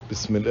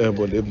بسم الآب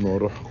والابن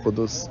والروح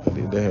القدس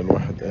الإله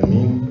الواحد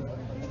آمين.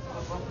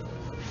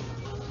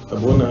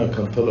 أبونا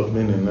كان طلب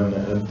مني إن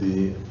أنا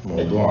أدي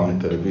موضوع عن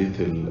تربية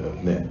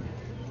الأبناء.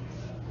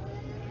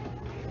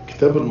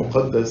 الكتاب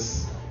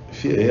المقدس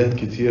فيه آيات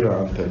كتيرة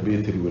عن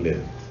تربية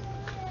الولاد.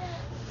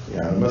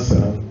 يعني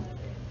مثلا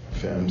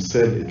في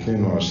أمثال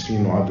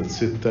 22 وعدد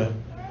 6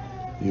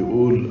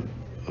 يقول: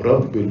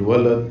 رب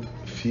الولد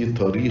في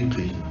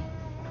طريقه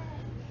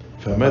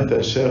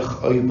فمتى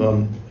شاخ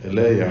أيضا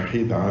لا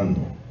يحيد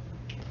عنه.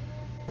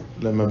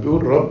 لما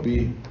بيقول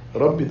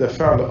ربي ده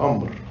فعل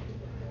أمر،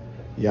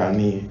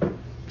 يعني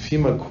في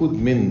مجهود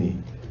مني،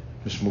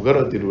 مش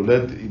مجرد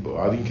الولاد يبقوا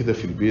قاعدين كده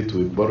في البيت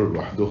ويكبروا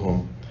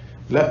لوحدهم،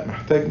 لا،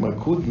 محتاج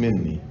مجهود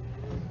مني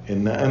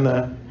إن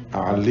أنا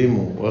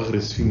أعلمه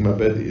وأغرس فيه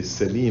المبادئ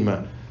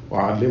السليمة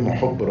وأعلمه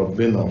حب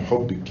ربنا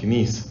وحب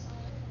الكنيسة.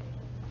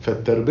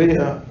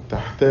 فالتربية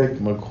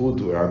تحتاج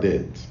مجهود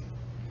وإعداد.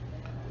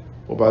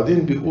 وبعدين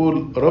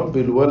بيقول رب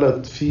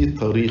الولد في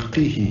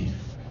طريقه.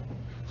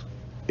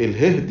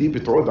 اله دي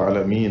بتعود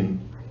على مين؟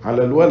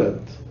 على الولد.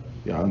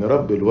 يعني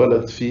رب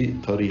الولد في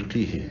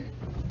طريقه،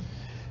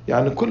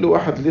 يعني كل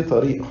واحد ليه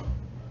طريقة.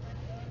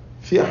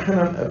 في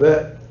أحيانا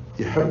آباء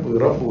يحبوا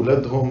يربوا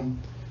ولادهم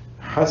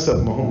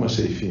حسب ما هم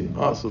شايفين.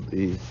 أقصد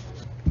إيه؟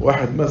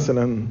 واحد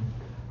مثلا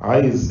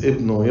عايز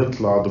ابنه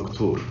يطلع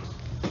دكتور،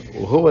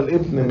 وهو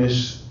الابن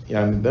مش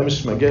ده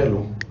مش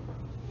مجاله،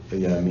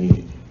 يعني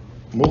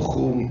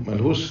مخه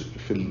ملهوش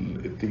في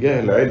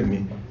الاتجاه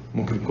العلمي،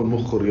 ممكن يكون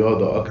مخه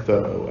رياضة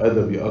أكتر أو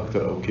أدبي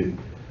أكتر أو كده،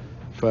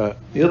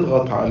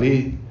 فيضغط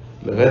عليه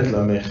لغاية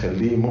لما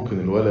يخليه ممكن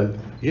الولد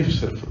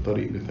يفشل في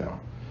الطريق بتاعه.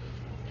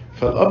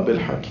 فالأب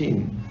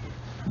الحكيم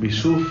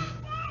بيشوف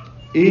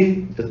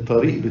إيه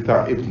الطريق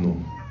بتاع ابنه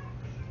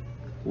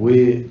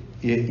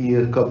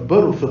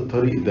ويكبره في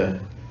الطريق ده،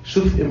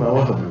 شوف إيه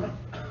مواهبه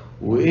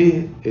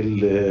وإيه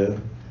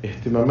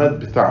الاهتمامات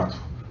بتاعته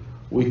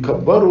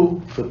ويكبره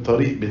في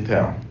الطريق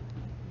بتاعه.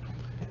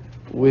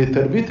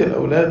 وتربية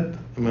الأولاد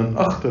من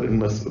أخطر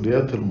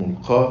المسؤوليات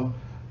الملقاة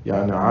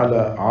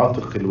على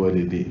عاتق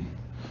الوالدين،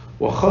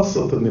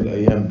 وخاصة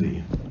الأيام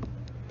دي.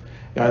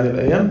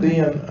 الأيام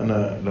دي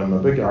أنا لما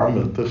باجي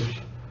أعمل طفل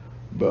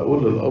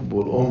بقول للأب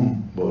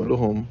والأم، بقول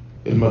لهم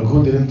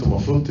المجهود اللي انتم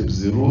المفروض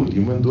تبذلوه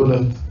اليومين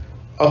دولت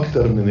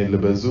أكتر من اللي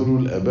بذلوه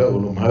الآباء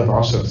والأمهات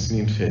 10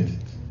 سنين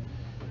فاتت.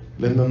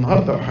 لأن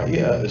النهاردة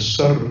الحقيقة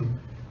الشر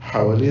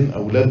حوالين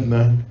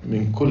أولادنا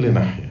من كل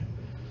ناحية،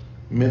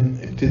 من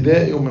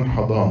ابتدائي ومن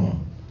حضانة،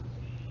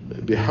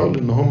 بيحاول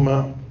إن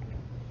هم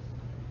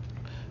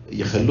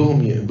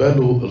يخلوهم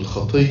يقبلوا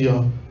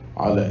الخطية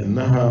على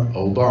إنها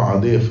أوضاع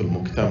عادية في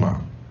المجتمع،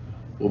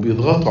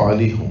 وبيضغطوا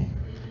عليهم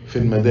في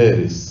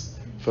المدارس،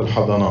 في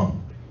الحضانات،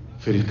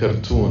 في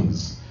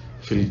الكرتونز،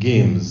 في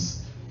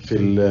الجيمز، في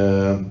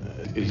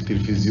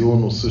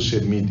التلفزيون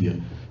والسوشيال ميديا،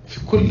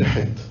 في كل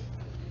حتة.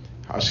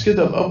 عشان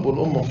كده الأب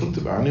والأم المفروض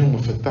تبقى عينيهم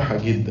مفتحة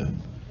جدا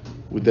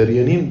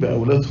ودريانين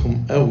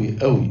بأولادهم قوي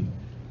قوي،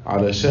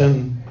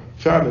 علشان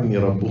فعلا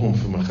يربوهم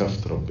في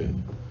مخافة ربنا.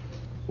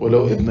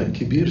 ولو ابنك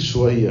كبير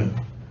شوية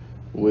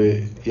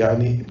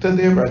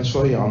ابتدى يبعد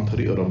شوية عن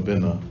طريق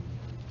ربنا،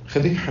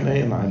 خليك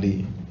حنين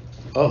عليه.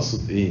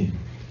 أقصد إيه؟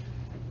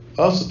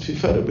 أقصد في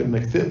فرق بين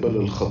إنك تقبل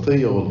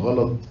الخطية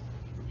والغلط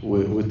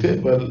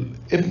وتقبل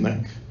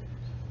ابنك.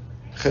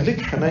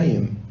 خليك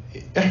حنين.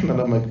 إحنا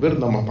لما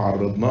كبرنا ما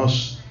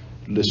تعرضناش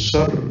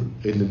للشر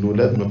اللي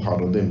الولاد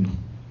متعرضين له.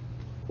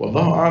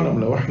 والله أعلم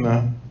لو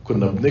إحنا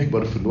كنا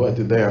بنكبر في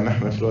الوقت ده،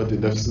 إحنا في الوقت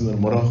ده في سن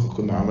المراهقة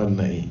كنا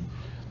عملنا إيه.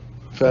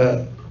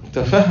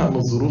 فتفهم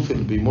الظروف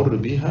اللي بيمر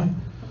بيها،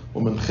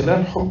 ومن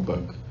خلال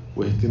حبك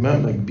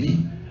واهتمامك بيه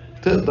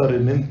تقدر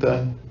إن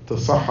أنت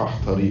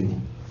تصحح طريقه،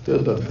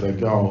 تقدر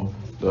ترجعه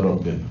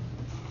لربنا.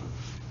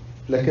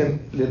 لكن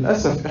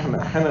للأسف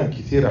إحنا أحيانا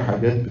كتيرة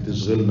حاجات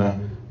بتشغلنا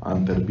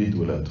عن تربية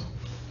ولادهم.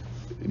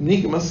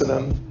 نيجي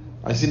مثلا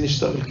عايزين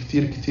نشتغل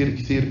كتير كتير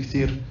كتير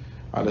كتير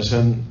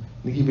علشان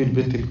نجيب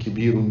البيت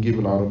الكبير ونجيب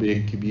العربية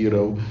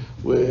الكبيرة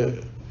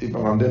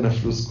ويبقى عندنا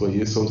فلوس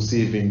كويسة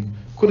وسيفنج.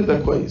 كل ده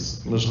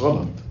كويس، مش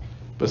غلط،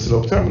 بس لو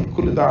بتعمل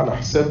كل ده على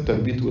حساب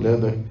تربية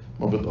ولادك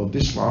ما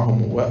بتقضيش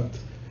معاهم وقت،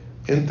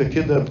 انت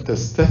كده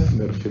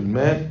بتستثمر في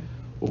المال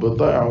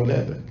وبتضيع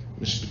ولادك،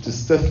 مش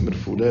بتستثمر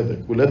في ولادك.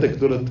 ولادك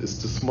دولت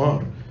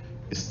استثمار،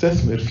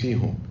 استثمر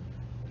فيهم،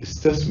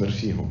 استثمر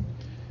فيهم.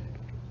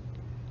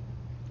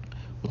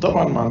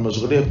 وطبعا مع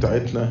المشغولية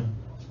بتاعتنا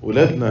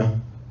ولادنا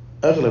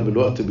اغلب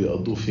الوقت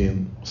بيقضوه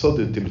فين؟ قصاد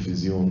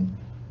التلفزيون،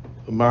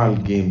 مع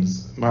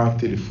الجيمز، مع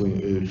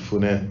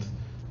التليفونات،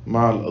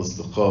 مع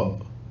الاصدقاء،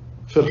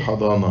 في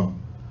الحضانة.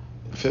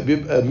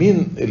 فبيبقى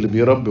مين اللي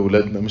بيربي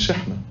ولادنا؟ مش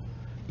احنا،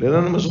 لان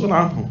انا مشغول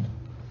عنهم.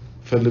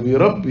 فاللي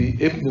بيربي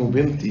ابني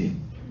وبنتي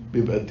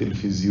بيبقى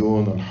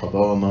التلفزيون،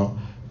 الحضانة،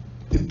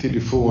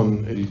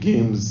 التليفون،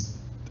 الجيمز،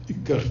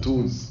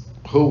 الكرتونز،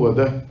 هو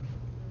ده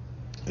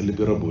اللي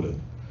بيربي ولادنا.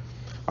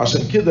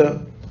 عشان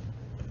كده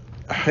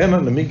احيانا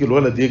لما يجي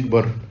الولد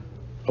يكبر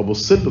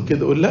ابص له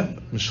كده اقول لا،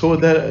 مش هو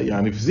ده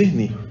في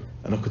ذهني،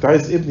 انا كنت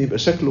عايز ابني يبقى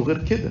شكله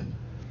غير كده.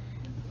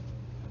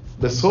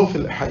 بس هو في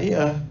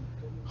الحقيقة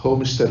هو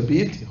مش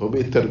تربيتي، هو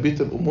بقت تربية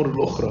الأمور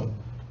الأخرى،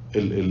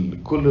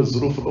 كل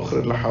الظروف الأخرى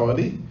اللي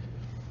حواليه.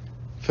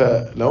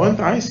 فلو أنت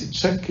عايز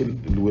تشكل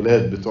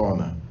الولاد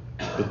بتوعنا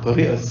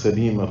بالطريقة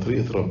السليمة،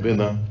 طريقة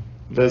ربنا،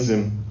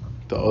 لازم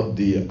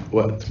تقضي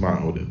وقت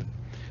مع أولادك.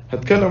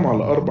 هتكلم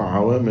على 4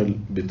 عوامل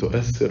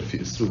بتؤثر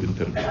في أسلوب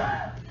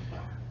التربية.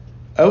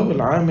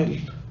 أول عامل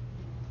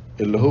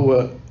اللي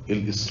هو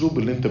الأسلوب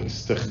اللي أنت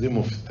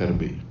بتستخدمه في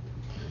التربية.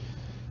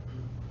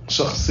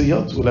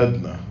 شخصيات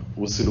ولادنا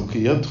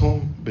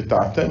وسلوكياتهم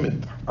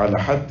بتعتمد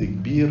على حد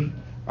كبير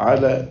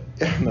على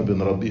إحنا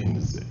بنربيهم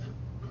إزاي.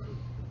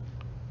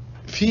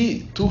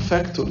 في 2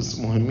 فاكتورز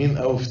مهمين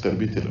قوي في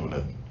تربية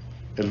الأولاد: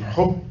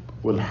 الحب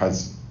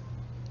والحزم.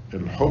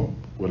 الحب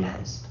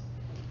والحزم.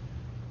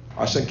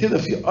 عشان كده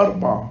في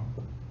 4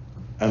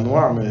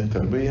 أنواع من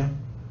التربية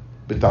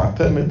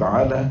بتعتمد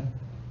على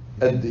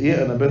قد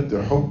إيه أنا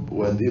بدي حب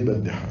وقد إيه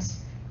بدي حزم.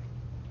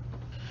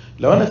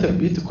 لو أنا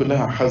تربيتي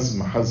كلها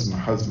حزم حزم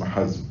حزم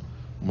حزم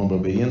وما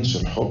ببينش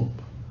الحب،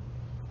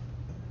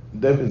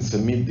 ده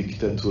بنسميه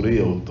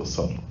الديكتاتورية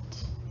والتسلط.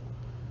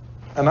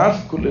 أنا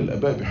عارف كل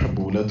الآباء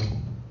بيحبوا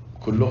ولادهم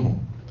كلهم،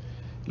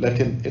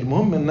 لكن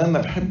المهم إن أنا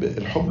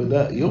الحب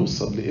ده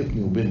يوصل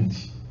لابني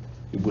وبنتي،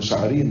 يبقوا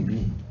شعارين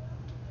بيه.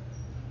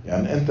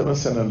 يعني أنت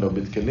مثلا لو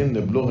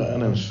بتكلمني بلغة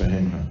أنا مش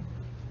فاهمها،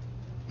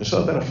 مش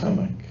هقدر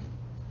أفهمك.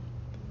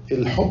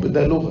 الحب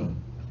ده لغة.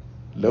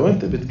 لو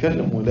أنت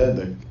بتكلم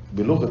ولادك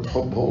بلغة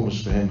حب هو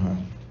مش فاهمها،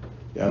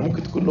 يعني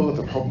ممكن تكون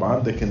لغة الحب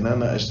عندك إن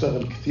أنا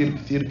أشتغل كتير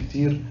كتير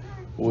كتير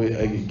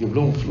وأجيب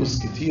لهم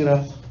فلوس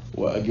كتيرة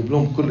وأجيب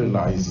لهم كل اللي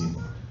عايزينه،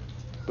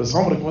 بس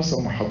عمرك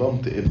مثلا ما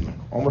حضنت ابنك،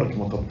 عمرك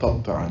ما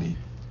طبطبت عليه،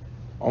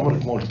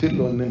 عمرك ما قلت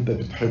له إن أنت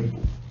بتحبه.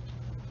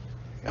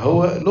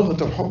 هو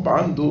لغة الحب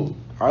عنده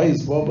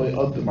عايز بابا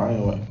يقضي معايا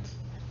وقت،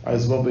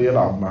 عايز بابا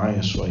يلعب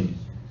معايا شوية،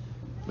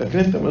 لكن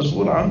أنت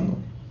مشغول عنه.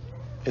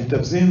 أنت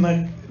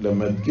بذهنك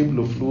لما تجيب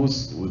له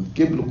فلوس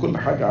وتجيب له كل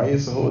حاجة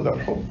عايزها، هو ده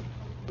الحب،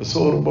 بس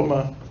هو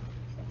ربما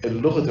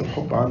اللغة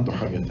الحب عنده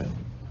حاجة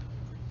تانية.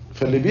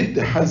 فاللي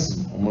بيدي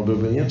حزم وما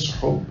بيبينش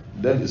حب،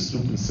 ده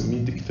الأسلوب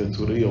بنسميه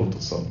ديكتاتورية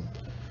وتسلط.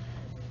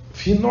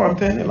 في نوع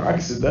تاني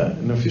العكس ده،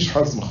 إن مفيش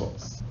حزم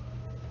خالص،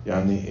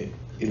 يعني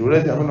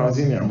الولاد يعملوا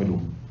عايزين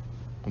يعملوه،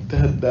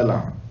 منتهى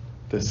الدلع،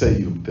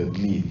 تسيب،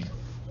 تدليل.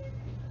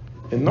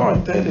 النوع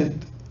الثالث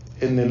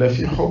إن لا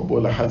في حب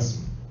ولا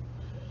حزم،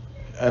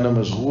 أنا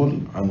مشغول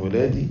عن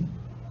ولادي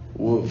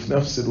وفي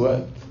نفس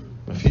الوقت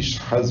مفيش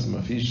حزم،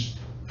 مفيش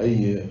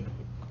أي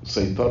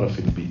سيطرة في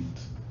البيت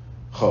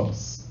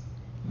خالص.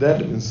 ده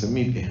اللي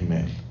بنسميه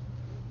الإهمال.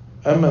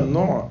 أما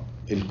النوع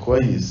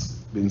الكويس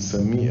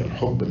بنسميه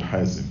الحب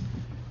الحازم،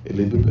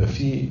 اللي بيبقى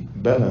فيه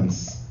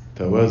بالانس،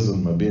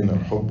 توازن ما بين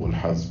الحب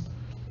والحزم.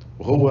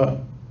 وهو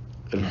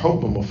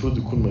الحب المفروض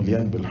يكون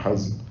مليان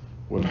بالحزم،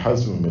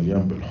 والحزم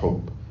مليان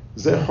بالحب،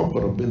 زي حب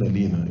ربنا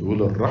لينا.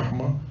 يقول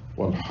الرحمة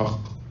والحق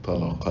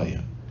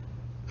تلاقيا.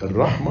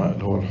 الرحمة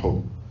اللي هو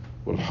الحب،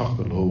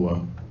 والحق اللي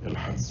هو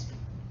الحزم.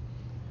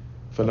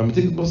 فلما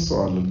تيجي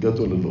تبصوا على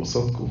الجدول اللي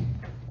قصادكم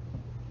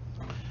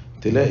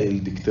تلاقي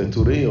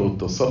الديكتاتورية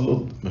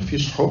والتسلط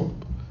مفيش حب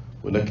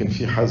ولكن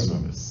في حزم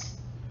بس.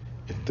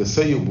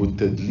 التسيب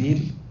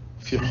والتدليل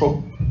في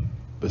حب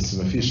بس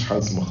مفيش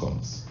حزم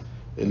خالص.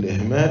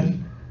 الإهمال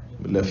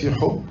لا في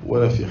حب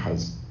ولا في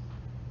حزم.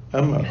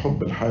 أما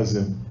الحب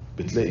الحازم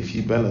بتلاقي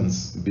فيه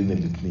بالانس بين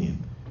الاتنين،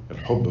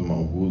 الحب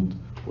موجود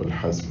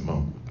والحزم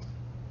موجود.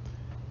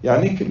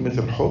 يعني ايه كلمة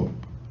الحب؟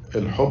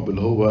 الحب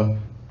اللي هو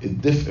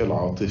الدفء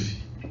العاطفي،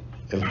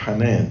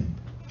 الحنان،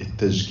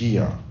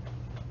 التشجيع.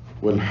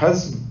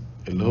 والحزم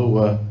اللي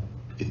هو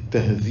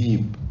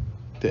التهذيب،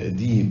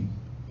 تأديب،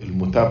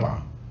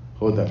 المتابعة،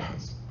 هو ده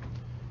الحزم.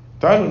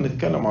 تعالوا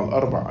نتكلم عن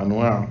 4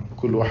 أنواع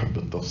كل واحد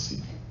بالتفصيل.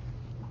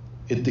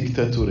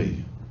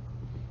 الديكتاتورية،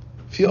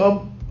 في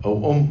أب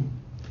أو أم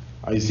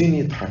عايزين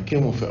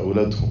يتحكموا في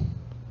أولادهم.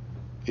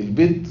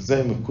 البيت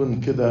زي ما يكون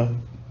كده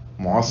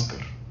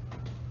معسكر،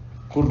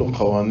 كله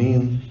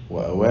قوانين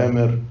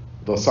وأوامر،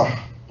 ده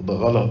صح وده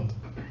غلط.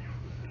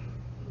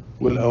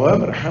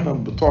 والأوامر أحيانا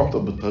بتعطى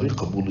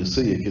بطريقة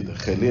بوليسية كده،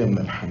 خالية من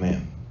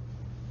الحنان.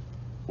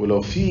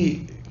 ولو في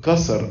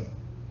كسر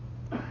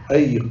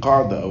أي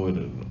قاعدة أو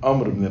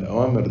أمر من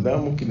الأوامر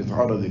ده، ممكن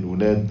يتعرض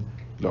الولاد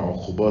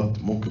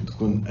لعقوبات ممكن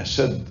تكون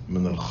أشد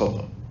من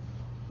الخطأ.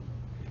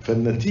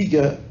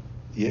 فالنتيجة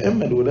يا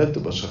إما الولاد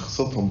تبقى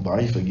شخصيتهم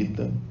ضعيفة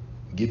جدا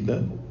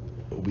جدا،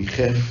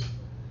 وبيخاف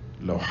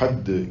لو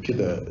حد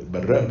كده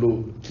برق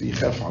له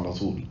يخاف على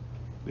طول،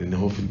 لأن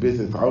هو في البيت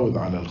اتعود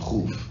على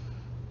الخوف.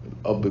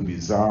 الأب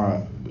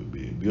بيزعق،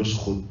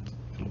 بيشخط،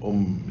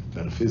 الأم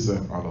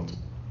متنرفزة على طول.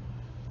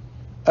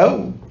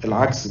 أو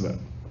العكس بقى،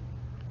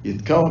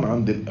 يتكون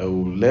عند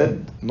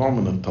الأولاد نوع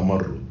من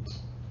التمرد،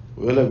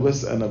 ويقول لك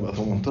بس أنا بقى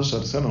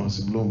 18 سنة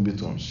وهسيب لهم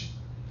بيت وامشي.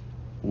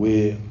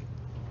 ويعني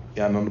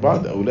أنا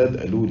بعض أولاد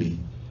قالوا لي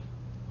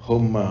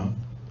هم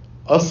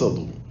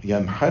قصدوا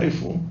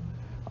ينحرفوا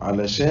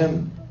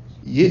علشان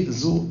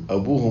يأذوا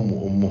أبوهم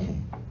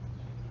وأمهم.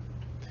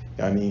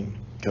 يعني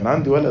كان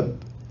عندي ولد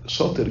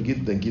شاطر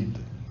جدا جدا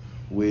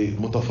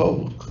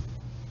ومتفوق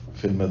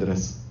في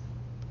المدرسة،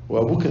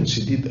 وأبوه كان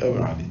شديد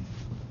قوي عليه.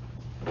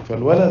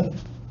 فالولد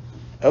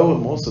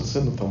أول ما وصل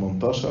سن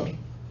 18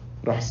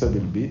 راح ساب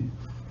البيت،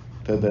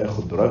 ابتدى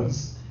ياخد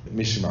دراجز،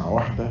 مشي مع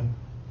واحدة،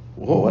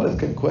 وهو ولد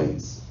كان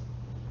كويس.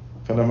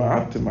 فلما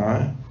قعدت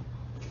معاه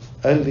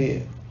قال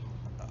لي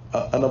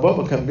أنا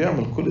بابا كان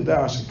بيعمل كل ده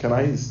عشان كان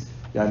عايز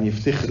يعني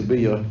يفتخر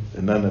بيا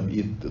إن أنا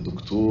بقيت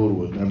دكتور،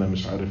 وإن أنا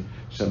مش عارف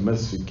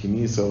شماس في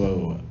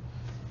الكنيسة،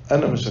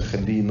 أنا مش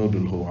هخليه ينول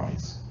اللي هو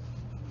عايزه.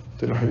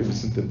 قلت له حبيبي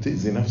بس أنت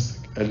بتأذي نفسك.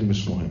 قال لي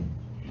مش مهم،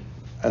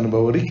 أنا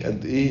بوريك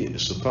قد إيه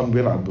الشيطان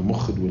بيلعب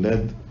بمخ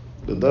الولاد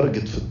لدرجة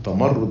في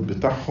التمرد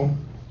بتاعهم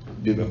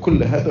بيبقى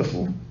كل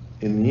هدفه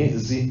إن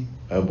يأذي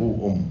أبوه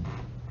وأمه،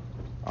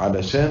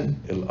 علشان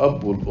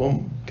الأب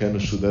والأم كانوا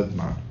شداد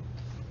معاه.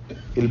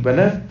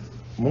 البنات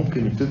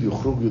ممكن يبتدوا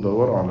يخرجوا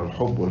يدوروا على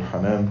الحب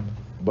والحنان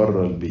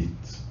بره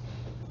البيت.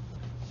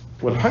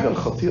 والحاجة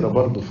الخطيرة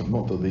برضو في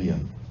النقطة دي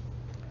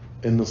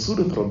إن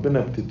صورة ربنا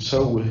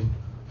بتتشوه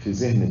في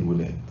ذهن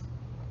الولاد،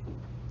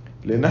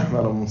 لأن احنا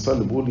لما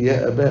نصلي بقول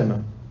يا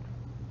أبانا،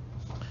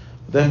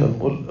 دايما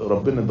نقول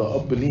ربنا ده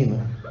أب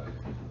لينا.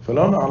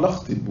 فلو أنا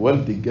علاقتي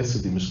بوالدي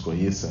الجسدي مش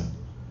كويسة،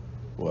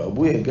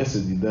 وأبويا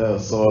الجسدي ده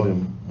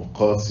صارم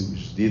وقاسي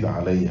وشديد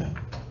عليا،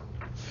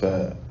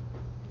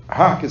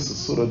 فهعكس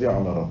الصورة دي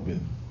على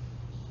ربنا.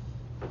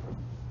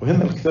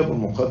 وهنا الكتاب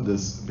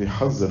المقدس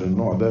بيحذر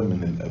النوع ده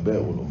من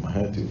الآباء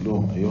والأمهات، يقول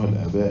لهم أيها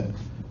الآباء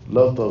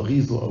لا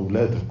تغيظوا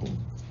أولادكم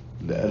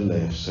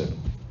لئلا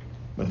يفشلوا.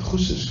 ما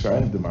تخشش في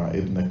عند مع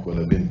ابنك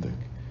ولا بنتك،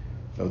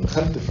 لو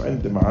دخلت في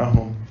عند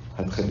معاهم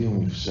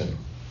هتخليهم يفشلوا.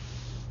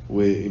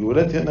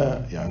 والولاد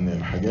هنا يعني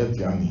الحاجات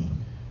يعني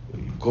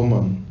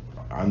الكومن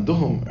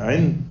عندهم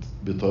عند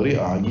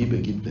بطريقة عجيبة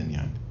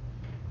جدا.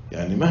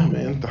 يعني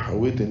مهما انت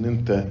حاولت ان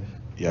انت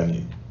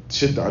يعني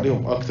تشد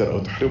عليهم اكتر او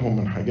تحرمهم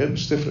من حاجات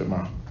مش تفرق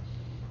معهم،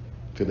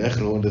 في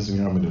الاخر هو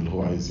لازم يعمل اللي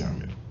هو عايز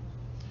يعمله.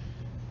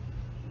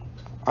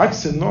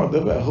 عكس النوع ده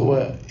بقى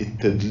هو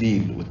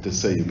التدليل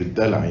والتسيب،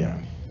 الدلع،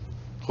 يعني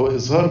هو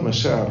اظهار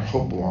مشاعر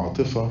حب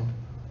وعاطفة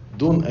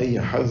دون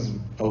اي حزم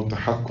او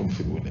تحكم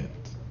في الولاد.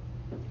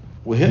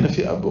 وهنا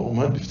في اب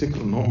وامهات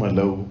بيفتكروا ان هم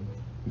لو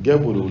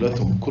جابوا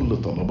لولادهم كل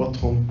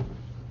طلباتهم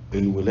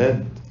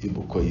الولاد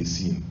يبقوا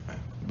كويسين.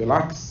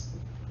 بالعكس،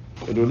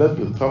 الولاد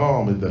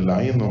بيطلعوا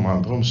مدلعين وما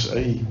عندهمش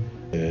اي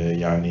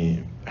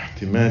يعني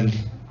احتمال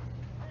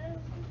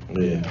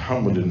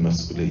تحمل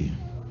المسؤولية.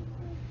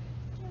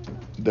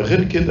 ده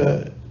غير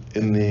كده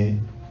ان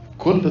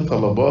كل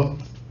طلبات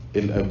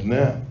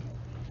الابناء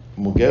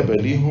مجابة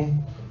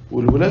ليهم،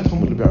 والولاد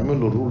هم اللي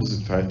بيعملوا الرولز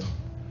بتاعتهم.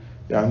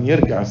 يعني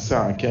يرجع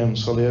الساعة كام، ان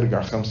شاء الله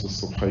يرجع 5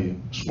 الصبحية،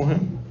 مش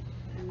مهم.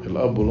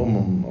 الاب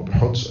والام ما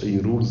بيحطش اي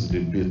رولز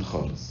للبيت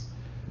خالص.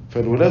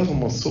 فالولاد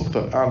هم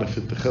السلطة الاعلى في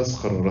اتخاذ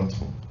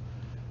قراراتهم.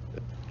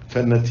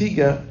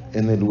 فالنتيجة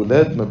ان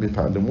الولاد ما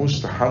بيتعلموش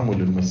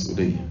تحمل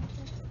المسؤولية،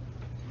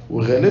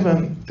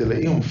 وغالبا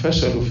تلاقيهم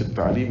فشلوا في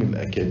التعليم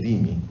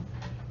الأكاديمي،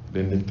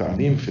 لأن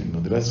التعليم في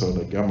المدرسة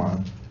ولا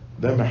الجامعة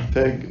ده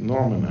محتاج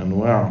نوع من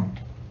أنواع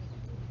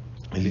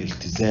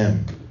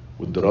الالتزام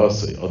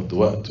والدراسة، يقضي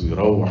وقت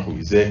ويروح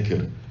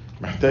ويذاكر،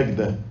 محتاج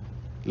ده.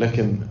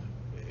 لكن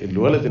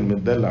الولد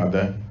المدلع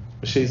ده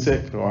مش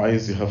هيذاكر، هو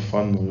عايز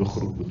يهفن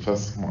ويخرج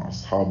ويتفسح مع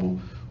أصحابه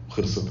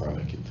وخلصت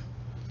على كده.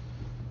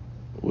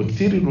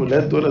 وكتير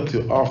الولاد دولت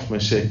يقعوا في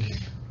مشاكل،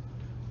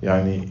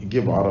 يعني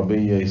يجيب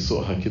عربية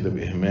يسوقها كده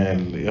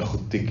بإهمال، ياخد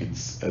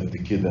تيكتس قد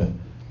كده،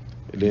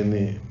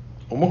 لأن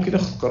وممكن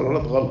ياخد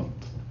قرارات غلط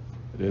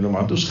لأنه ما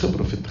عندوش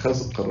خبرة في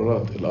اتخاذ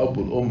القرارات. الأب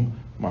والأم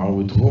ما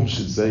عودهمش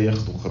إزاي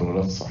ياخدوا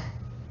قرارات صح.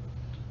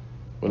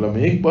 ولما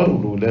يكبروا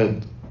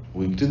الولاد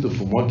ويبتدوا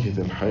في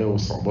مواجهة الحياة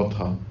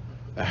وصعوباتها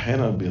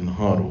أحيانا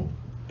بينهاروا،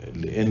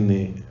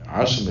 لأن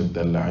عاشوا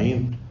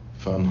متدلعين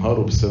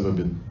فانهاروا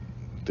بسبب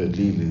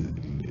التدليل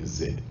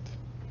الزائد.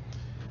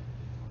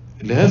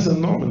 لهذا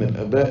النوع من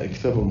الآباء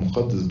الكتاب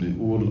المقدس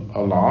بيقول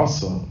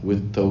العصا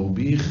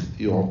والتوبيخ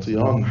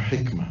يعطيان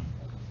حكمة.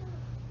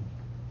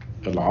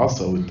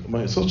 العصا ما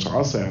يقصدش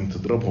عصا يعني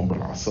تضربهم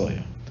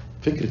بالعصاية،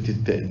 فكرة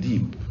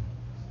التأديب.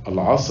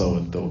 العصا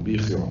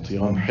والتوبيخ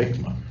يعطيان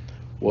حكمة،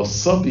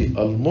 والصبي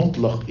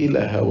المطلق إلى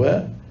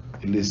هواه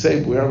اللي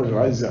سايبه يعمل اللي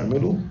عايز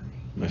يعمله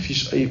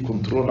مفيش أي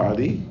كنترول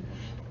عليه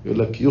يقول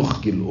لك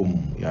يخجل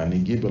أمه، يعني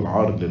يجيب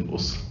العار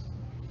للأسرة.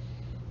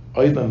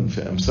 أيضا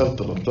في أمثال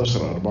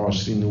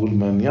 13-24 يقول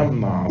من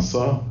يمنع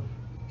عصاه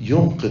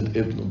ينقذ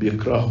ابنه،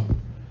 بيكرهه.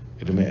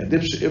 اللي ما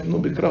يأدبش ابنه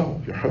بيكرهه،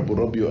 يحب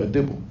الرب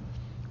يؤدبه،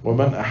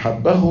 ومن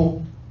أحبه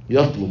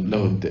يطلب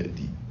له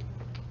التأديب.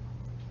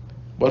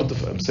 برضه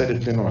في أمثال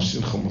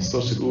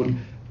 22-15 يقول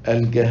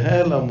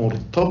الجهالة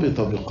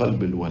مرتبطة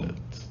بقلب الولد.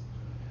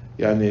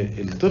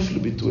 يعني الطفل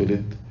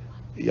بيتولد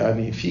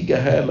يعني في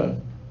جهالة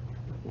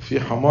وفي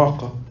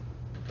حماقة.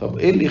 طب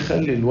إيه اللي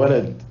يخلي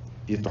الولد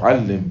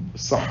يتعلم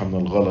الصح من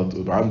الغلط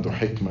ويبقى عنده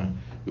حكمة؟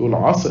 يقول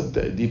عصا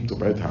التأديب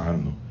تبعدها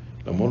عنه،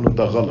 لما أقول له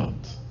ده غلط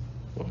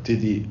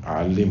وابتدي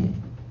أعلمه.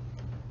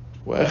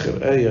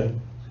 وآخر آية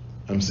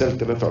أمثال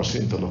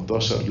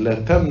 23-13 لا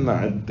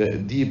تمنع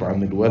التأديب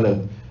عن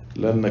الولد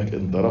لأنك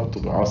إن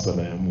ضربته بعصا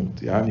لا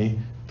يموت. يعني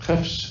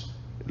تخافش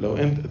لو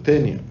انت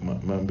تاني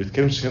ما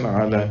بيتكلمش هنا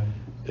على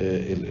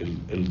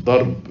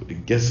الضرب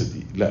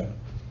الجسدي، لا،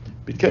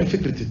 بيتكلم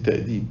فكرة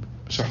التأديب.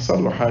 مش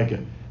هيحصل له حاجة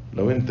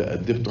لو انت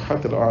أدبته،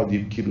 حتى لو قعد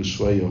يبكي له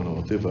شوية ولا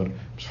واتيفر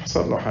مش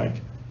هيحصل له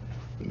حاجة.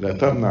 لا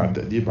تمنع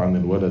التأديب عن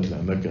الولد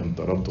لأنك إن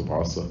ضربته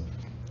بعصا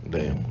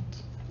لا يموت.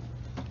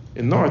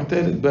 النوع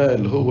الثالث بقى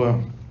اللي هو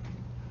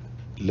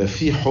لا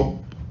فيه حب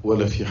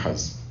ولا فيه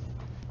حزم،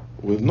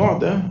 والنوع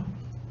ده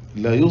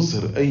لا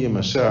يظهر أي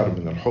مشاعر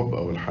من الحب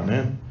أو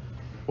الحنان،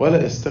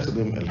 ولا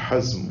يستخدم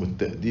الحزم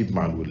والتأديب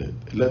مع الولاد،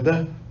 لا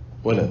ده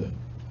ولا ده.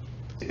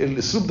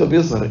 الأسلوب ده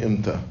بيظهر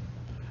إمتى؟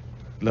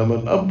 لما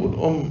الأب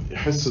والأم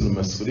يحسوا إن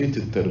مسؤولية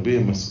التربية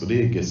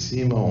مسؤولية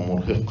جسيمة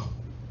ومرهقة.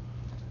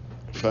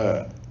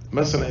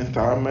 فمثلا أنت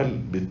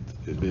عمال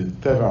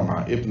بتتابع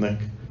مع ابنك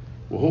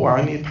وهو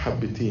عنيد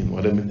حبتين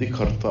ولا مديك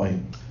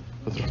هرطاين،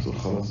 فتروح تقول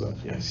خلاص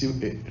يعني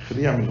سيب،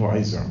 خليه يعمل اللي هو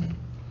عايزه يعمله،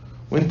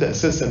 وأنت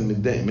أساسا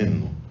متضايق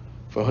منه.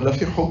 فهو لا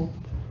في حب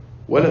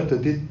ولا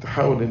ابتديت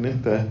تحاول إن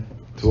أنت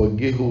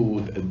توجهه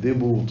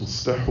وتأدبه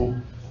وتصلحه.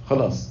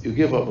 خلاص you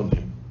give up on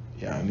him،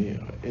 يعني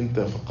أنت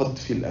فقدت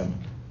فيه الأمل،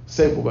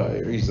 سايبه بقى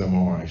يعيش زي ما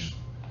هو عايش.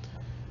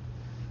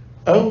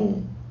 أو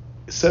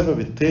السبب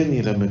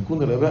الثاني لما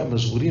يكون الآباء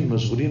مشغولين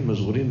مشغولين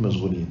مشغولين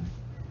مشغولين،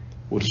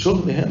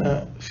 والشغل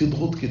هنا فيه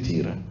ضغوط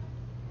كتيرة،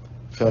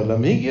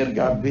 فلما يجي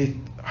يرجع البيت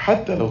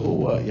حتى لو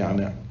هو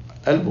يعني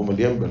قلبه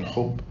مليان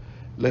بالحب،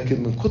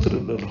 لكن من كتر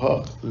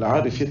الإرهاق لا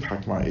عارف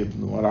يضحك مع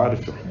ابنه ولا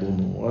عارف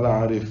يحضنه ولا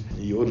عارف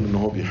يقول إن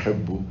هو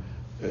بيحبه،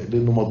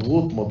 لأنه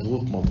مضغوط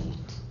مضغوط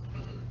مضغوط.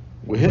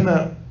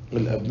 وهنا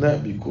الأبناء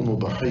بيكونوا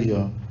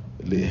ضحية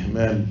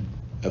لإهمال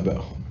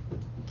أبائهم.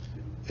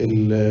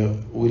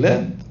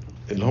 الولاد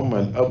اللي هم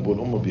الأب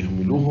والأم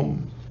بيهملوهم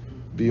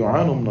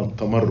بيعانوا من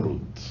التمرد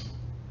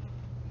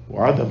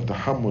وعدم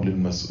تحمل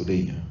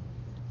المسؤولية،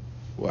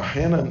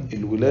 وأحيانا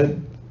الولاد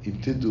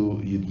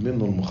يبتدوا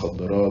يدمنوا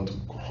المخدرات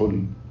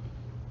والكحول،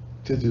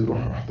 يبتدوا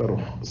يروحوا يحضروا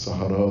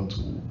سهرات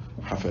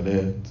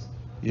وحفلات،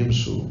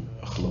 يمشوا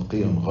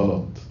أخلاقيا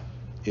غلط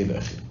إلى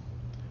آخره.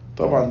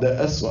 طبعا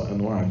ده أسوأ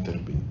أنواع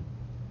التربية.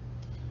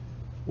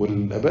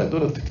 والآباء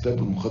دول الكتاب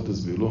المقدس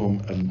بيقول لهم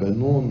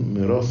البنون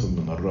ميراث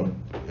من الرب،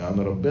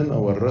 يعني ربنا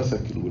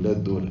ورثك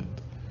الولاد دولت،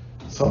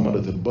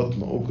 ثمرة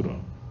البطن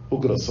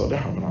أجرة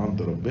صالحة من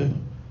عند ربنا.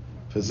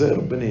 فازاي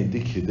ربنا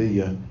يديك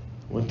هدية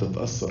وانت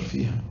تأثر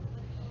فيها؟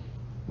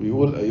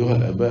 ويقول أيها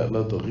الآباء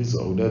لا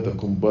تغيظوا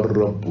أولادكم بل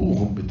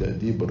ربوهم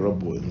بتأديب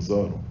الرب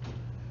وإنذاره.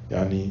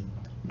 يعني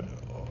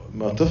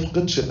ما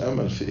تفقدش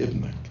الأمل في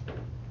ابنك،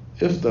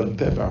 افضل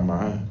تابع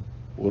معاه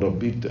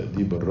وربيه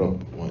بتأديب الرب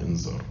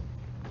وإنذاره.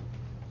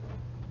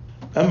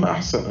 أما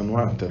أحسن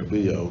أنواع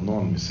التربية أو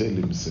نوع المثالي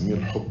اللي بنسميه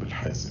الحب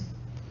الحازم،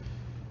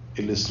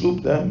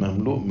 الأسلوب ده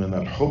مملوء من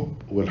الحب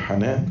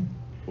والحنان،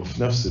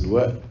 وفي نفس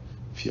الوقت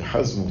في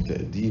حزم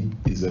وتأديب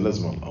إذا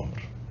لزم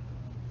الأمر.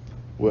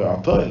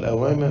 وإعطاء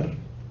الأوامر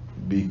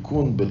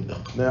بيكون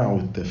بالإقناع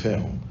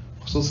والتفاهم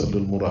خصوصا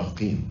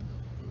للمراهقين،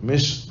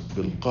 مش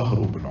بالقهر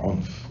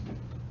وبالعنف.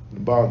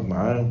 بقعد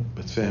معاه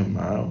بتفاهم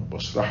معاه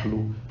وبشرح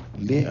له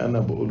ليه أنا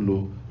بقول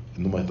له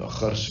إنه ما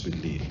يتأخرش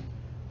بالليل،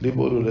 ليه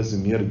بقول له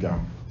لازم يرجع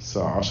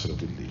الساعة 10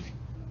 بالليل.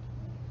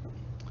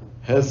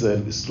 هذا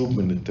الأسلوب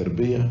من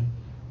التربية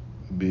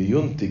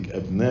بينتج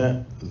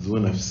أبناء ذو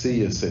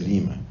نفسية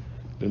سليمة،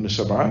 لأنه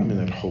شبعان من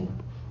الحب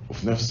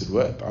وفي نفس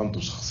الوقت عنده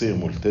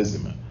شخصية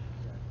ملتزمة،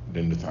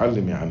 لأنه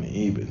اتعلم يعني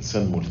إيه يبقى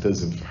إنسان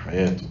ملتزم في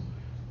حياته،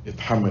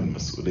 يتحمل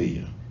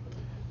مسؤولية،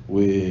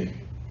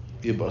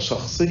 ويبقى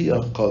شخصية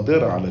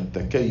قادرة على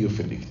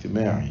التكيف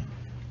الاجتماعي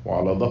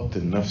وعلى ضبط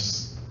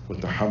النفس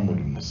وتحمل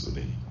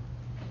المسؤولية.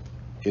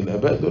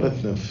 الآباء دول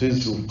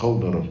تنفذوا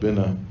قول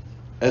ربنا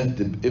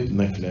أدب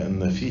ابنك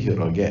لأن فيه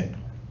رجاء،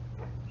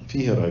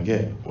 فيه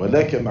رجاء،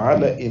 ولكن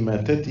على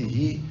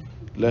إماتته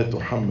لا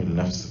تحمل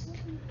نفسك.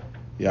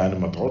 يعني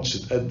ما تقعدش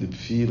تأدب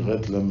فيه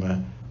لغاية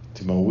لما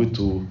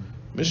تموته،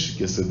 مش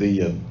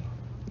جسديا،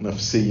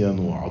 نفسيا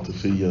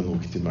وعاطفيا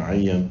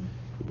واجتماعيا،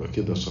 يبقى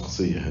كده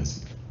شخصية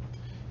هزيلة.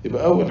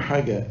 يبقى أول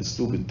حاجة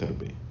أسلوب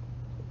التربية،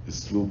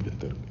 أسلوب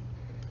التربية.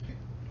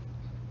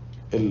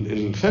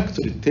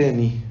 الفاكتور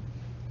الثاني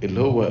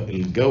اللي هو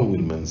الجو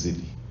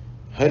المنزلي.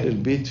 هل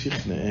البيت فيه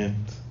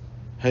خناقات؟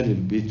 هل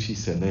البيت فيه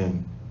سلام؟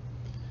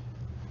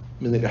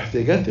 من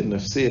الاحتياجات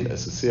النفسية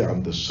الأساسية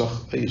عند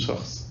الشخص، أي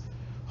شخص،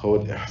 هو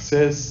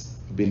الإحساس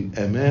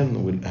بالأمان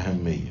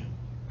والأهمية.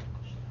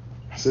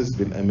 إحساس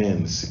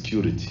بالأمان،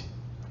 السكيورتي،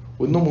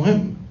 وإنه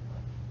مهم،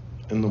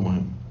 إنه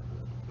مهم.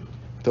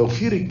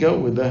 توفير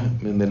الجو ده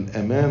من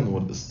الأمان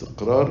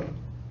والاستقرار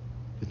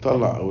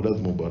يطلع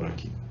أولاد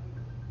مباركين.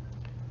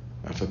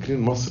 يعني فاكرين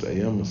مصر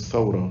أيام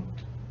الثورة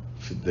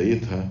في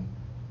بدايتها،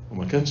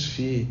 وما كانش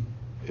فيه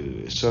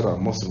الشارع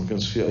المصري ما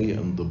كانش فيه أي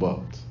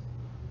انضباط،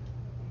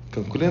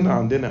 كان كلنا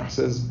عندنا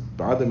إحساس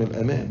بعدم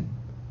الأمان،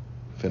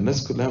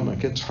 فالناس كلها ما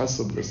كانتش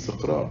حاسة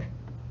بالاستقرار.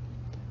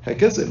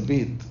 هكذا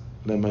البيت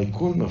لما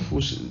يكون ما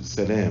فيهوش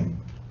سلام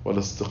ولا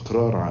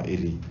استقرار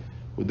عائلي،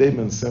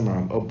 ودايما سامع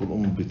الأب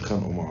والأم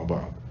بيتخانقوا مع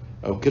بعض،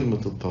 أو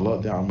كلمة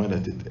الطلاق دي عمالة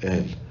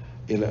تتقال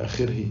إلى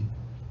آخره،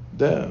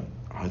 ده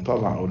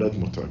هيطلع أولاد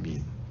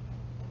متعبين.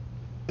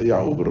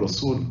 يعقوب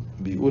الرسول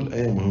بيقول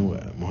آية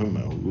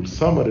مهمة أوي، يقول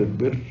ثمر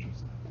البر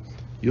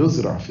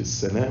يزرع في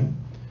السلام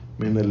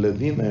من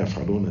الذين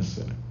يفعلون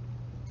السلام.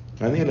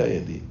 يعني ايه الآية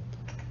دي؟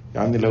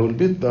 يعني لو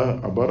البيت ده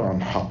عبارة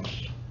عن حقل،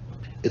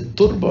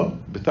 التربة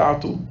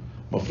بتاعته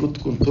مفروض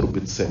تكون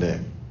تربة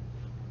سلام،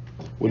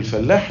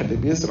 والفلاح اللي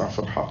بيزرع في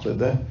الحقل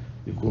ده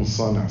يكون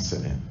صانع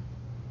سلام.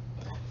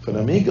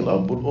 فلما يجي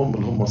الأب والأم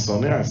اللي هم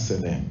صانع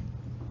السلام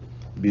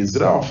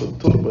بيزرعوا في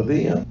التربة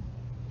دي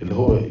اللي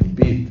هو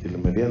البيت اللي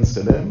مليان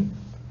سلام،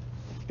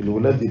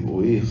 الولاد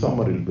يبقوا ايه؟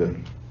 ثمر البر،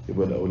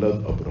 يبقى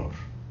الأولاد أبرار.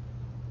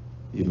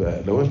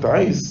 يبقى لو انت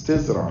عايز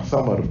تزرع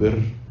ثمر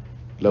بر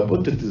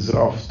لابد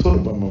تزرعه في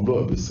تربة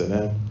مملوءة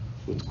بالسلام،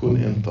 وتكون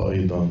انت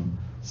ايضا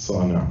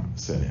صانع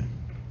سلام.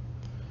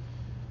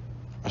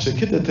 عشان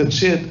كده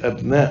تنشئة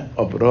ابناء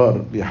ابرار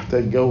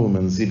بيحتاج جو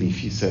منزلي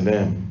فيه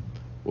سلام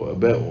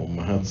واباء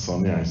وامهات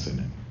صانعي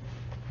سلام.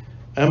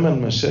 اما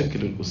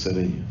المشاكل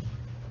الاسرية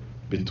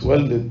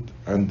بتولد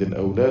عند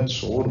الاولاد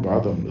شعور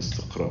بعدم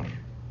الاستقرار،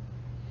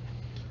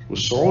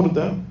 والشعور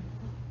ده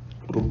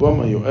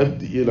ربما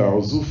يؤدي الى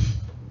عزوف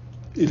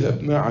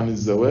الابناء عن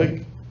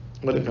الزواج.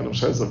 ولكن انا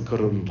مش عايز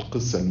اكرر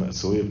القصه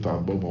المأساويه بتاعت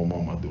بابا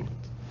وماما دولت،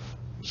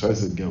 مش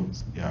عايز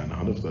اتجوز، يعني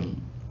هنفضل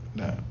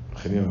لا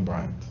خلينا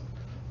بعاد.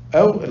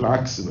 او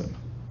العكس بقى،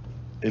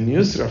 ان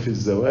يسرع في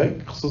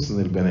الزواج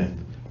خصوصا البنات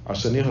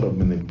عشان يهرب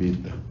من البيت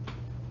ده.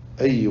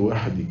 اي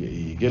واحد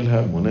يجي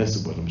لها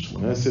مناسب ولا مش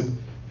مناسب،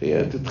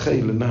 هي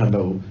تتخيل انها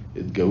لو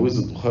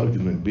اتجوزت وخرجت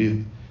من البيت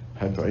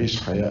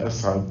هتعيش حياه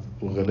اسعد،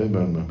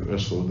 وغالبا ما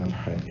بيبقاش هو ده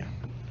الحال. يعني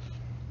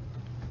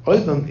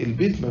ايضا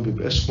البيت ما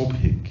بيبقاش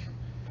مبهج.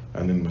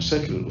 يعني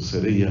المشاكل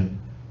الأسرية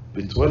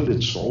بتولد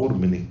شعور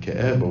من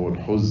الكآبة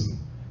والحزن،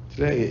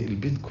 تلاقي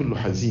البيت كله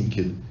حزين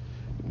كده،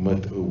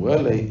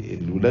 ولا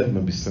الولاد ما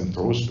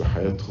بيستمتعوش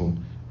بحياتهم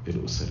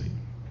الأسرية.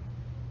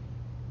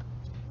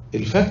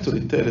 الفاكتور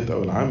الثالث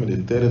أو العامل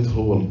الثالث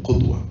هو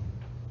القدوة.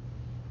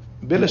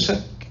 بلا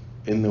شك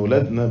إن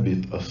ولادنا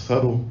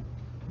بيتأثروا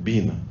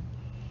بينا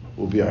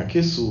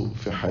وبيعكسوا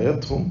في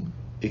حياتهم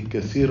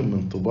الكثير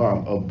من طباع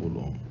الأب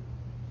والأم.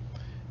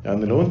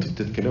 يعني لو انتوا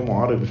بتتكلموا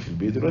عربي في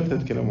البيت دلوقتي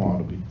هتتكلموا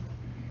عربي،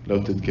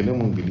 لو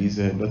تتكلموا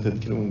انجليزي دلوقتي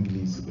هتتكلموا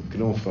انجليزي، لو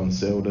تتكلموا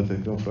فرنساوي دلوقتي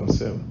هتتكلموا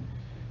فرنساوي،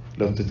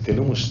 لو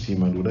تتكلموا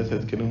شتيمة الولاد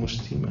هتتكلموا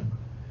شتيمة،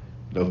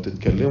 لو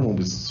تتكلموا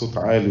بصوت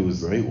عالي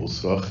وزعيق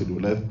وصراخ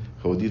الولاد،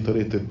 هو دي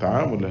طريقة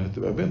التعامل اللي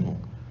هتبقى بينهم،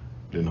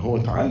 لأن هو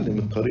اتعلم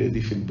الطريقة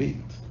دي في البيت.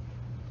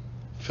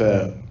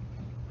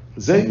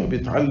 فزي ما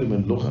بيتعلم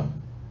اللغة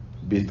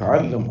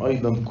بيتعلم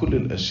أيضا كل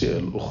الأشياء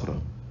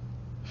الأخرى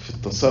في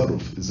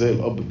التصرف، زي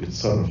الأب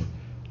بيتصرف.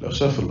 لو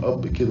شاف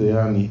الأب كده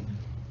يعني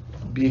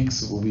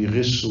بيكسب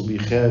وبيغش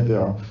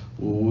وبيخادع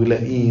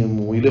ولئيم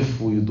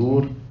ويلف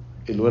ويدور،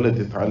 الولد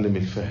يتعلم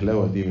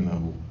الفهلوة دي من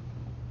أبوه.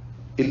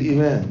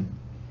 الإيمان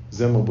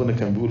زي ما أبونا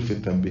كان بيقول في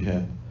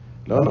التنبيهات،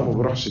 لو أنا ما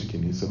بروحش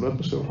الكنيسة الولد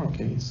مش هيروح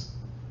الكنيسة،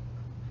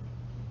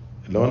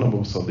 لو أنا ما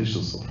بصليش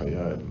الصبح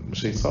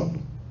مش هيصلي،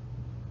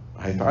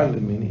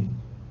 هيتعلم منين؟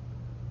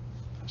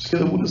 عشان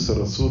كده بولس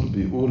الرسول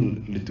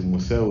بيقول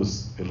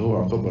لتيموثاوس اللي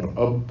هو يعتبر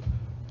أب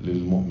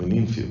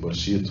للمؤمنين في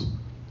إبرشيته،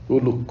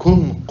 يقول له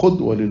كن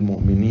قدوة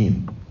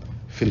للمؤمنين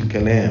في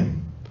الكلام،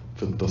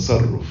 في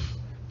التصرف،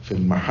 في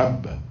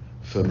المحبة،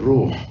 في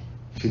الروح،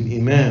 في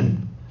الإيمان،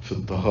 في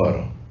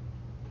الطهارة.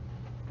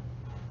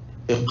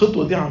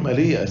 القدوة دي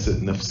عملية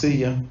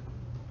نفسية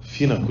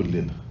فينا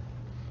كلنا،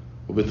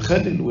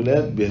 وبتخلي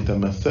الولاد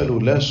بيتمثلوا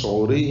لا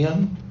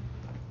شعوريا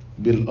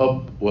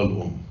بالأب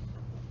والأم،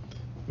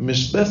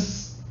 مش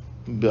بس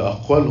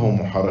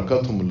بأقوالهم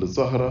وحركاتهم اللي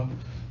ظاهرة،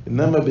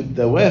 إنما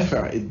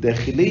بالدوافع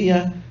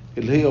الداخلية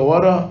اللي هي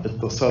وراء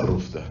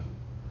التصرف ده.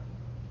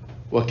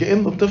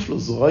 وكأن الطفل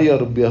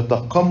الصغير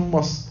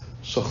بيتقمص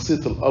شخصية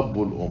الأب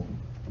والأم،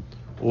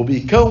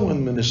 وبيكون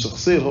من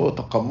الشخصية اللي هو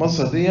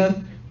تقمصها دي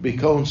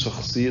بيكون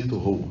شخصيته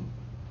هو.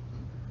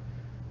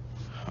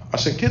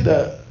 عشان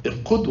كده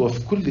القدوة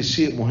في كل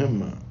شيء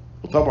مهمة،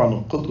 وطبعا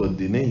القدوة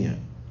الدينية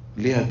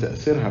ليها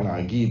تأثيرها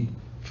العجيب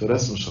في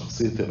رسم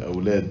شخصية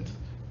الأولاد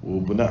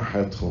وبناء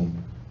حياتهم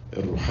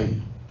الروحية.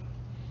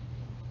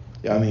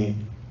 يعني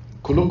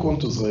كلكم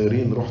وانتوا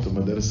صغيرين رحتوا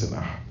مدارس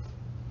الأحد،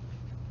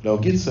 لو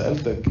جيت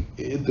سألتك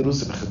ايه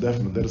الدروس اللي خدناها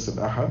في مدارس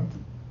الأحد،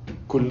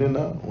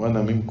 كلنا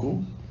وانا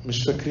منكم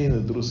مش فاكرين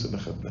الدروس اللي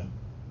خدناها،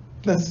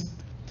 ناس.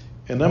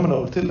 انما لو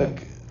قلت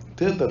لك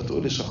تقدر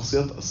تقولي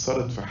شخصيات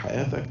أثرت في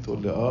حياتك،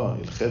 تقول لي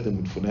الخادم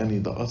الفلاني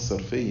ده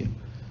أثر فيا،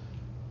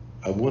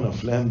 أبونا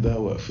فلان ده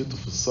وقفته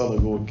في الصلاة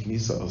جوه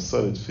الكنيسة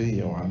أثرت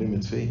فيا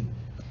وعلمت فيا.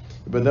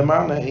 يبقى ده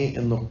معنى إيه؟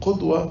 إن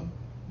القدوة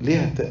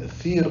ليها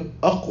تأثير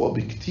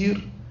أقوى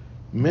بكتير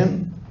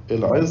من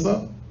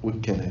العظة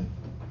والكلام.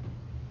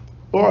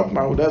 اقعد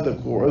مع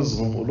أولادك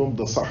وعظهم وقول لهم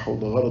ده صح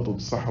وده غلط وده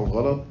صح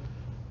وغلط،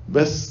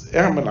 بس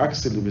اعمل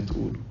عكس اللي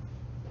بتقوله.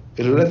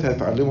 الولاد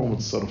هيتعلموا من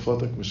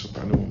تصرفاتك مش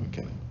هيتعلموا من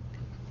كلامك،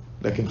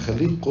 لكن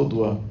خليك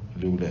قدوة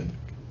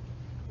لأولادك.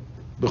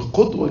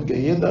 بالقدوة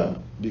الجيدة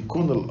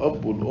بيكون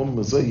الأب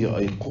والأم زي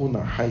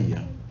أيقونة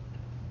حية.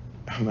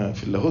 احنا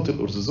في اللاهوت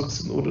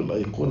الأرثوذكس نقول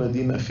الأيقونة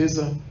دي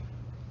نافذة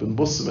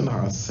بنبص منها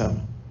على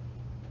السماء،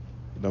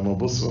 لما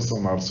ابص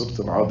مثلا على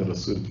صورة العذراء،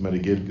 صورة ماري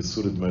جرجس،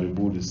 صورة ماري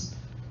بولس،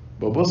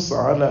 ببص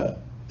على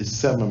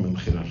السماء من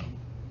خلالهم.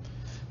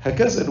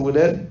 هكذا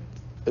الولاد،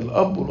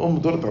 الاب والام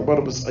دول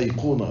عبارة بس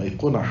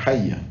ايقونة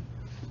حية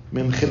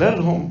من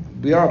خلالهم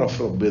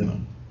بيعرف ربنا.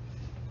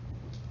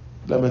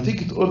 لما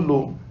تيجي تقول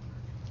له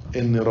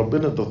ان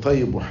ربنا ده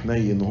طيب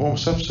وحنين وهو ما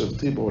شافش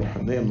الطيبة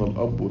والحنية من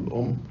الاب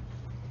والام،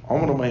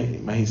 عمره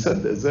ما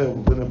هيصدق ازاي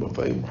ربنا يبقى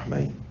طيب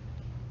وحنين.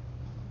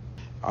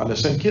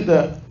 علشان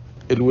كده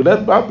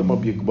الولاد بعد ما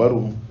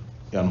بيكبروا،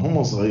 يعني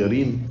هم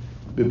صغيرين،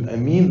 بيبقى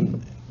مين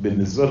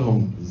بالنسبة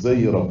لهم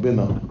زي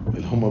ربنا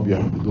اللي هم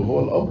بيعبدوه؟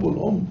 هو الأب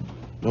والأم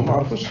اللي هم ما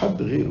عرفوش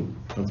حد غيره.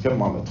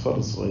 بنتكلم عن الأطفال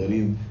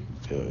الصغيرين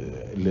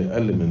اللي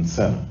أقل من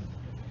سنة،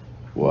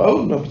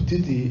 وأول ما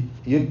بيبتدي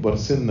يكبر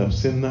سنة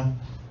بسنة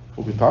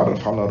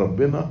وبيتعرف على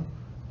ربنا،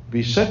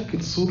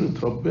 بيشكل صورة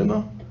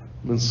ربنا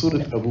من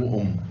صورة أبوه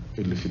وأمه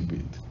اللي في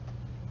البيت.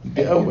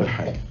 دي أول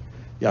حاجة.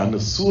 يعني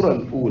الصورة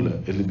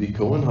الأولى اللي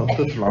بيكونها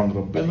الطفل عن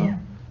ربنا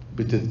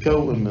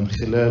بتتكون من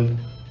خلال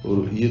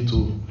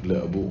رؤيته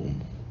لأبوه وأمه.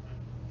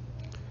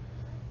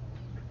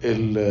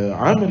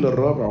 العامل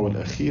الرابع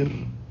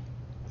والأخير،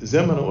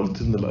 زي ما أنا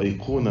قلت إن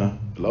الأيقونة،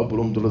 الأب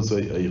والأم دول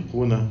زي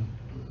أيقونة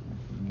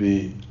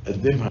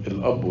بيقدمها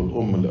الأب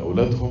والأم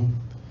لأولادهم،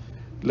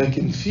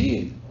 لكن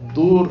في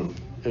دور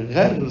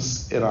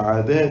غرس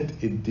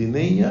العادات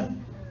الدينية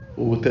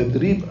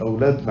وتدريب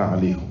أولادنا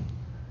عليهم.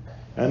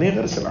 يعني ايه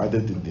غرس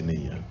العادات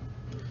الدينية؟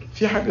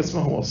 في حاجة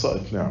اسمها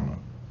وسائط نعمة.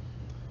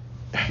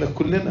 احنا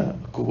كلنا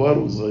كبار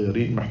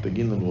وصغيرين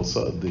محتاجين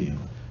الوسائط دي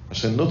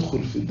عشان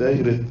ندخل في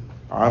دايرة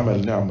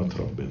عمل نعمة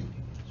ربنا،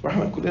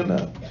 واحنا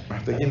كلنا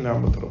محتاجين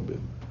نعمة ربنا.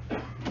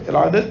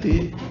 العادات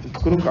دي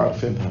انتوا كلكم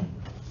عارفينها: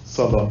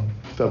 صلاة،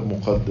 كتاب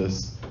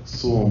مقدس،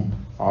 صوم،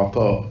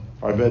 عطاء،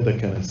 عبادة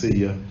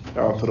كنسية،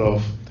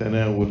 اعتراف،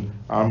 تناول،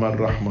 عمل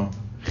رحمة،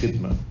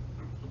 خدمة.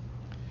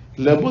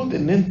 لابد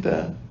ان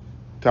انت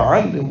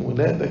تعلم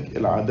ولادك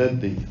العادات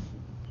دي.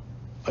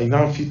 اي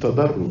نعم في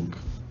تدرج،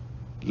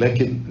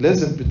 لكن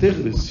لازم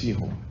بتغرس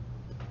فيهم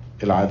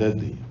العادات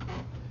دي.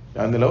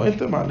 يعني لو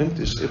انت ما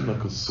علمتش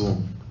ابنك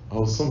الصوم،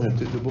 هو الصوم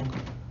هيبتدي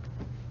بكره.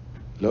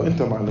 لو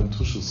انت ما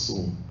علمتوش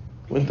الصوم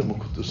وانت ما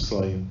كنتش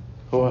صايم،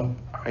 هو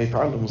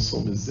هيتعلم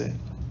الصوم ازاي؟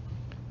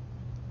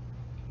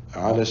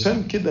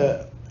 علشان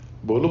كده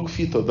بقولك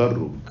في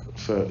تدرج.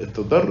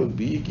 فالتدرج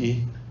بيجي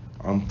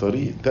عن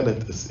طريق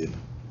 3 أسئلة.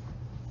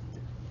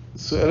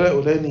 السؤال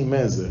الأولاني: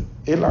 ماذا؟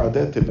 ايه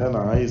العادات اللي انا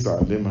عايز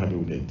اعلمها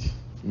لولادي؟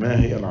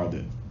 ما هي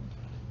العادات؟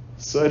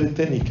 السؤال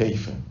الثاني: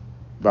 كيف؟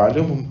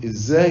 بعلمهم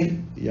ازاي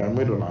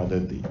يعملوا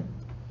العادات دي.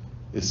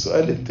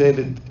 السؤال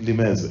الثالث: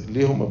 لماذا؟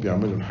 ليه هم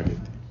بيعملوا الحاجات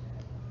دي؟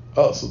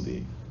 اقصد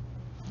ايه؟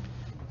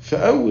 في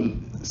اول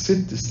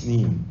 6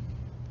 سنين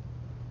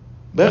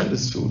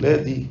بغرس في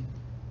ولادي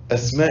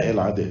اسماء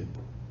العادات.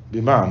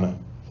 بمعنى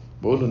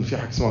بقول ان في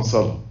حاجه اسمها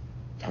صلاه،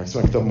 في حاجه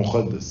اسمها كتاب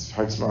مقدس، في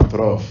حاجه اسمها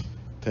اعتراف،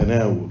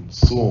 تناول،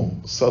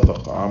 صوم،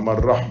 صدقه،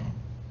 عمل رحمه.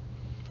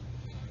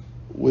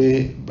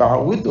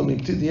 وبعوده انه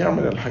يبتدي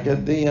يعمل الحاجات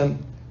دي،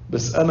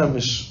 بس انا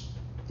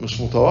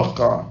مش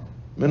متوقع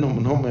منهم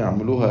ان هم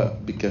يعملوها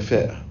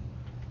بكفاءة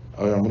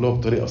او يعملوها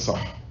بطريقة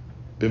صح.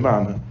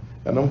 بمعنى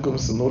انا ممكن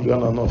مثلا نقول له: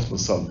 انا نقف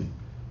نصلي،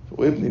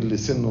 وابني اللي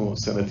سنه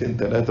 2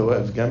 3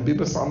 واقف جنبي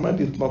بس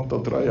عمال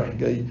يتنطط رايح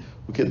جاي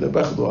وكده،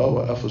 باخده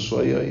اوقفه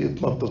شوية،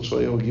 يتنطط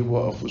شوية واجيبه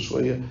اوقفه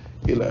شوية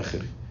الى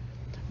اخره.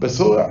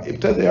 بس هو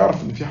ابتدى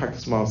يعرف ان في حاجة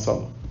اسمها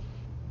صلاة.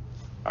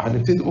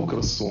 هنبتدي بكرة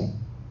الصوم،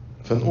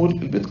 فنقول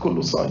البيت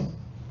كله صايم،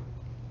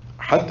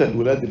 حتى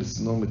الولاد اللي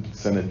سنهم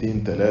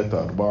 2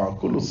 3 4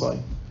 كله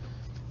صايم.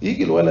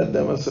 يجي الولد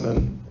ده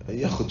مثلا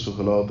ياخد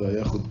شوكولاته،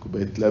 ياخد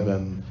كوبايه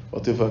لبن،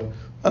 واتيفر،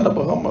 انا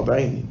بغمض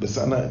عيني بس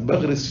انا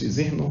بغرس في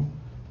ذهنه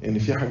ان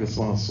في حاجه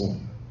اسمها صوم.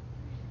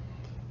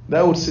 ده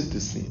اول 6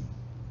 سنين.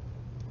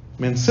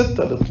 من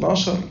 6 ل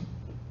 12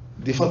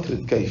 دي فتره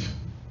كيف.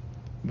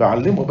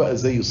 بعلمه بقى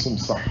ازاي يصوم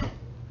صح،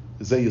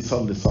 ازاي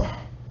يصلي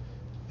صح،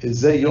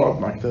 ازاي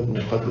يقعد مع الكتاب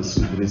المقدس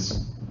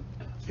ويدرسه،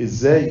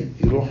 ازاي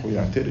يروح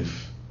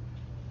ويعترف.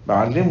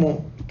 بعلمه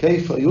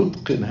كيف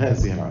يتقن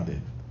هذه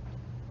العادات.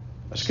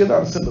 عشان كده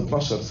على سن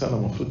 12 سنة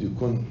المفروض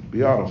يكون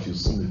بيعرف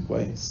يصوم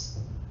كويس،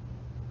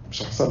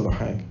 مش هيحصل له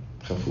حاجة،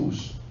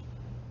 تخافوش.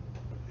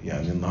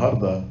 يعني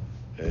النهاردة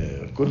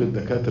كل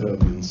الدكاترة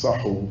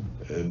بينصحوا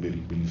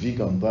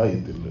بالفيجان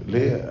دايت اللي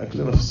هي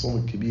أكلنا في الصوم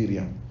الكبير.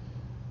 يعني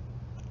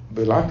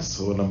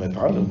بالعكس، هو لما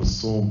يتعلم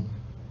الصوم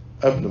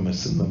قبل ما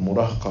سن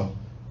المراهقة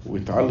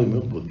ويتعلم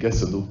يضبط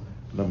جسده،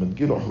 لما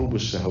تجيله حروب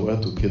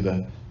الشهوات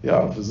وكده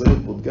يعرف ازاي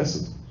يضبط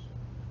جسده.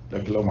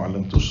 لكن لو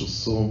معلمتوش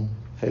الصوم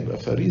هيبقى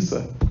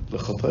فريسة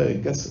لخطايا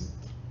الجسد.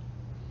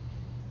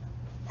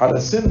 على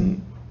سن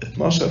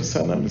 12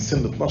 سنة، من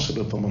سن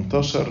 12 ل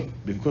 18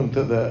 بيكون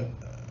ابتدى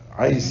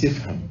عايز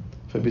يفهم،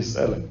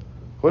 فبيسألك: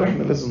 هو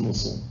احنا لازم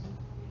نصوم؟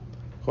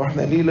 هو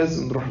احنا ليه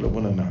لازم نروح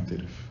لابونا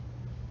نعترف؟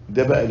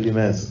 ده بقى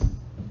لماذا.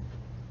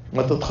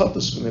 ما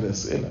تتخطش من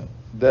الأسئلة.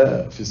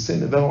 ده في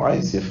السن ده هو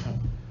عايز يفهم.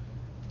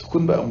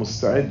 تكون بقى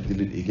مستعد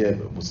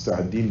للإجابة،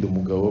 مستعدين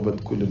لمجاوبة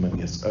كل من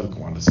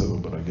يسألكم على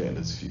سبب الرجاء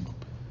الذي فيكم.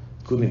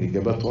 تكون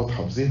الإجابات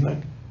واضحة في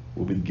ذهنك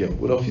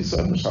وبتجاوب. ولو في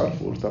سؤال مش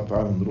عارف قول طب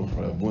تعالى نروح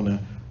لأبونا،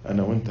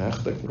 أنا وأنت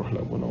هاخدك نروح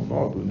لأبونا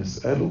ونقعد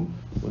ونسأله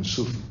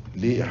ونشوف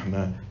ليه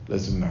إحنا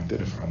لازم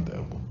نعترف عند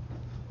أبونا.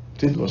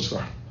 ابتدي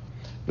واشرح.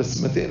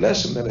 بس ما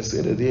تقلقش من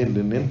الأسئلة دي،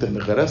 لأن أنت اللي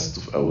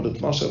غرسته في أول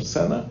 12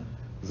 سنة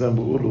زي ما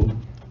بيقولوا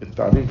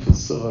التعليم في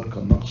الصغر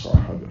كالنقش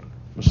على حجر،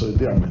 مش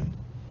هيضيع منه.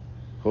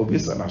 هو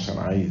بيسأل عشان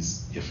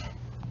عايز يفهم.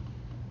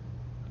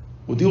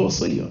 ودي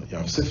وصية،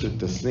 يعني في سفر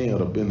التثنية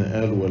ربنا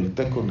قال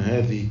ولتكن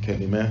هذه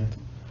كلمات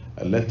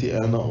التي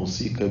أنا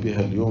أوصيك بها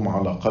اليوم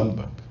على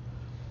قلبك،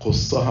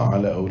 قصها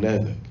على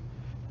أولادك،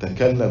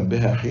 تكلم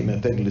بها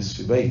حين تجلس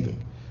في بيتك،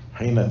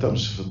 حين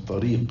تمشي في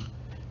الطريق،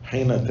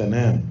 حين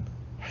تنام،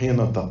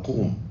 حين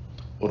تقوم،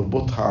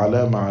 اربطها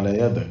علامة على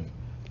يدك،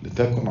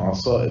 لتكن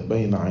عصائب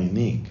بين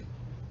عينيك،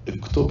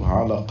 اكتبها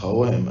على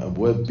قوائم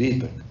أبواب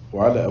بيتك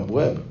وعلى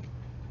أبوابك.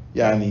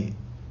 يعني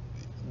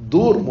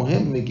دور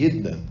مهم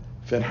جدا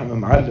في ان احنا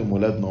نعلم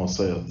ولادنا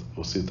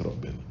وصية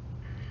ربنا.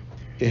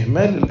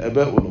 إهمال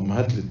الآباء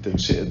والأمهات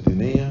للتنشئة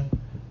الدينية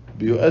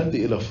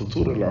بيؤدي إلى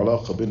فتور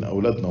العلاقة بين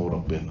أولادنا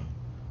وربنا،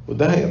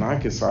 وده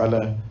هينعكس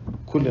على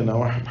كل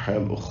نواحي الحياة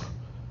الأخرى.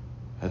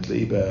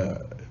 هتلاقيه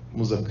بقى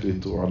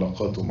مذاكرته،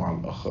 علاقاته مع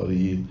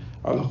الآخرين،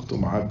 علاقته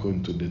معاكم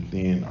انتوا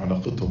الاثنين،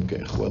 علاقتهم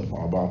كإخوات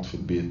مع بعض في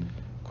البيت،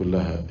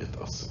 كلها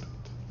اتأثرت.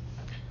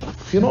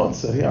 في نقط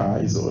سريعة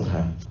عايز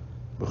أقولها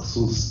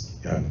بخصوص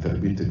يعني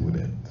تربية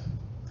الولاد.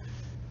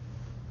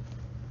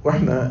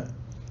 واحنا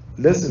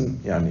لازم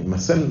يعني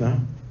مثلنا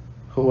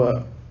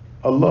هو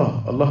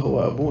الله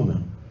هو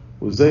أبونا،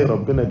 وإزاي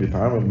ربنا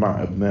بيتعامل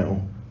مع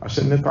أبنائه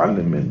عشان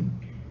نتعلم منه.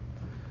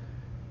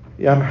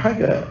 يعني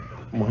حاجة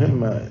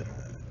مهمة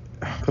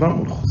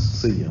احترام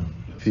الخصوصية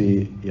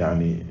في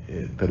يعني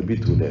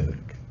تربية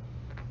ولادك.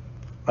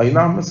 أي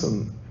نعم،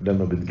 مثلا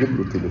لما بتجيب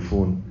له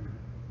تليفون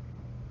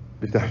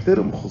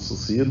بتحترم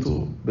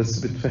خصوصيته، بس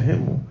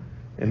بتفهمه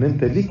ان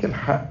انت ليك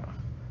الحق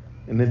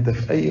ان انت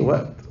في اي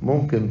وقت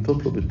ممكن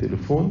تطلب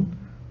التليفون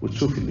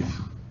وتشوف اللي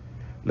فيه.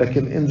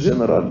 لكن ان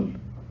جنرال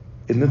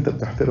ان انت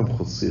بتحترم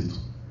خصوصيته،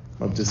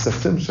 ما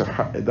بتستخدمش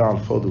الحق ده على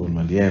الفاضي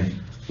والمليان،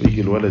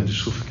 ويجي الولد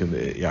يشوف كده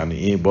يعني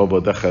ايه بابا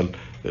دخل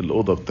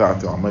الأوضة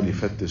بتاعتي وعمال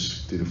يفتش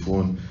في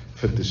التليفون،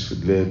 يفتش في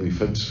دولابي،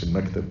 يفتش في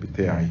المكتب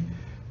بتاعي.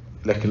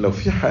 لكن لو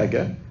في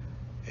حاجة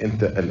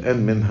انت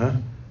قلقان منها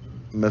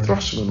ما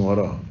تروحش من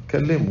وراه،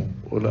 كلمه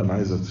قول انا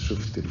عايز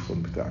اشوف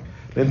التليفون بتاعي.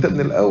 لان انت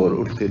من الاول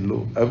قلت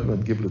له قبل ما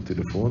تجيب له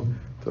التليفون،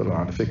 تقول له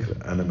على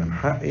فكرة انا من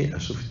حقي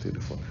اشوف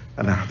التليفون،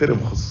 انا هحترم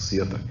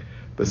خصوصيتك،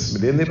 بس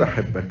من اني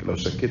بحبك لو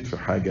شكيت في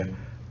حاجة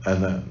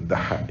انا ده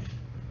حقي.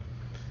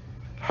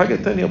 حاجة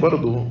تانية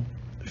برضو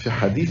في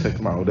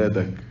حديثك مع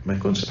أولادك ما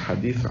يكونش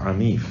الحديث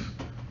عنيف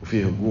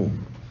وفيه هجوم.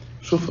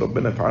 شوف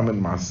ربنا اتعامل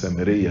مع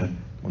السامرية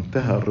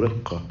منتهى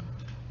الرقة،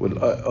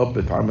 والأب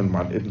اتعامل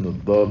مع الابن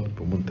الضال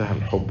بمنتهى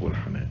الحب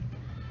والحنان.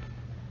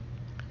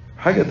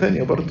 حاجة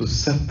تانية برضو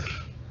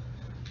الستر.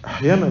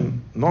 أحيانا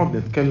نقعد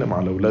نتكلم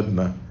على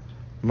أولادنا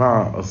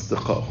مع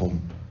أصدقائهم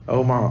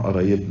أو مع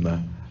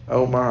قرايبنا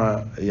أو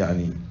مع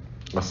يعني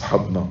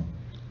أصحابنا،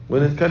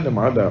 ونتكلم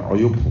على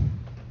عيوبهم.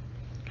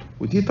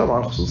 ودي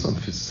طبعا خصوصا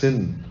في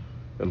السن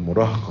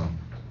المراهقة،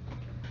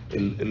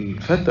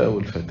 الفتى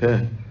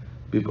والفتاة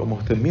بيبقى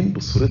مهتمين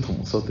بصورتهم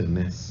قصاد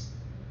الناس.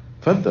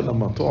 فانت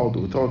لما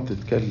تقعد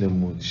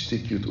تتكلم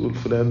وتشتكي وتقول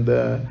فلان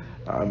ده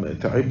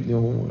تعبني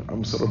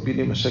وعم سربي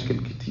لي مشاكل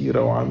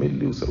كتيرة وعامل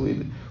لي وسوي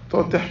لي،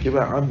 تقعد تحكي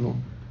بقى عنه،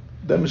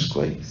 ده مش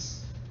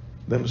كويس.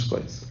 ده مش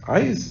كويس.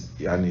 عايز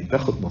يعني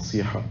تاخد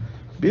نصيحة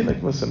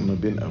بينك مثلا ما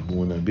بين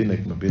أبونا،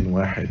 بينك ما بين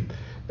واحد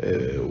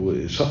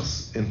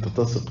وشخص انت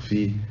تثق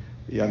فيه،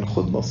 يعني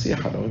خد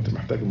نصيحة لو انت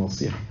محتاج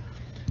نصيحة،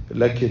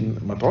 لكن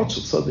ما تقعدش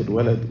قصاد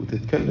الولد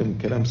وتتكلم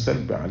كلام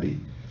سلبي عليه.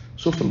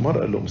 شوف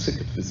المرأة اللي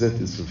مسكت في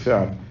ذات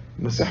الفعل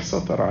المسيح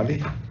سطر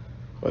عليها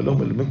وقال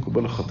لهم اللي منكم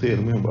بلا خطية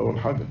يرميهم بأول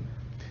حاجة.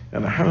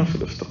 يعني أحيانا في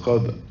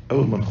الافتقاد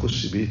أول ما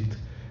نخش بيت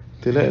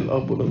تلاقي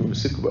الأب والأم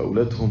يمسكوا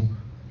بأولادهم،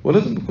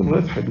 ولازم يكونوا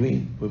ولاد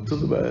حلوين،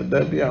 ويبتدوا بقى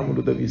ده بيعمل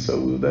وده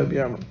بيسوي وده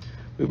بيعمل،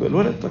 ويبقى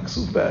الولد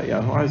مكسوف بقى،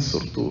 يعني هو عايز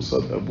صورته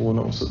قصاد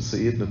أبونا وقصاد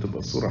سيدنا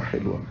تبقى صورة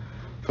حلوة،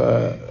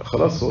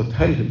 فخلاص هو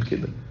اتهلهل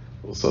كده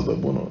قصاد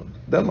أبونا.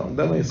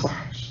 ده ما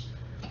يصحش.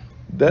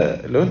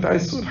 ده لو أنت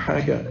عايز تقول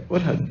حاجة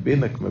قولها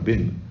بينك ما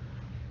بيننا،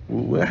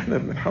 وإحنا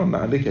بنحاول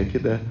نعالجها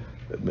كده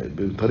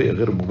بطريقة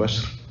غير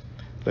مباشرة.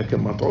 لكن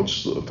ما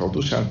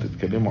تقعدوش يعني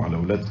تتكلموا على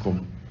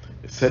أولادكم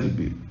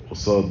سلبي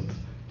قصاد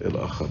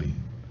الآخرين.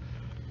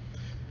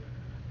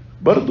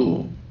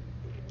 برضو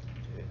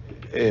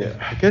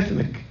حكاية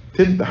انك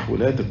تمدح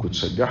ولادك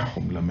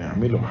وتشجعهم لما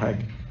يعملوا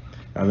حاجة.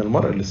 يعني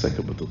المرأة اللي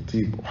سكبت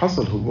الطيب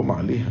وحصل هجوم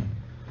عليها،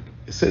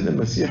 السيد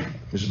المسيح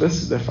مش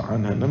بس دافع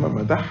عنها انما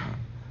مدحها،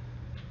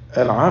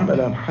 قال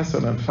عملا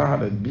حسنا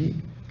فعلت بي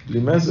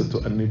لماذا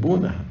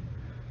تؤنبونها،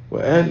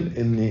 وقال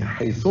ان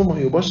حيثما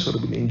يبشر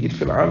بالانجيل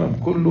في العالم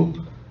كله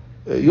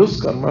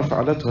يذكر ما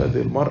فعلته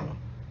هذه المرأة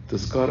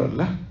تذكارا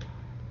له.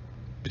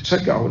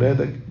 بتشجع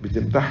ولادك،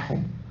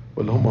 بتمدحهم،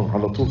 ولا هم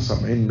على طول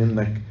سامعين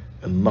منك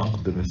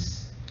النقد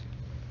بس؟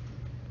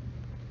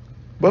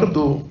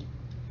 برضو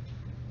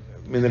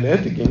من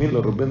الآيات الجميلة اللي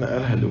ربنا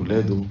قالها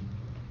لأولاده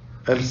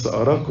قال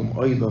سأراكم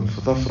أيضا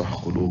فتفرح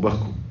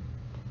قلوبكم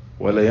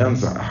ولا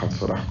ينزع أحد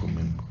فرحكم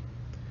منكم.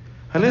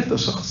 هل أنت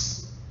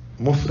شخص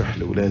مفرح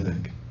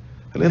لأولادك؟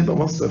 هل أنت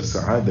مصدر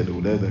سعادة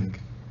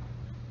لأولادك؟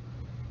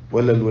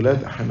 ولا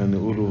الولاد أحيانا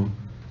يقولوا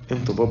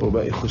إمتى بابا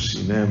بقى يخش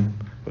ينام،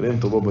 ولا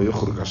إمتى بابا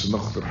يخرج عشان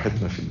ناخد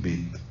راحتنا في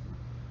البيت؟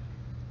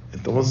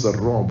 أنت مصدر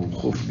رعب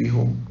وخوف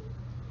ليهم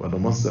ولا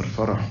مصدر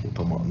فرح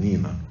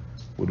وطمأنينة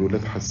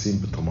والولاد حاسين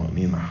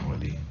بطمأنينة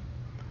حواليه؟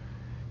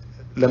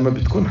 لما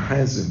بتكون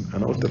حازم،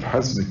 أنا قلت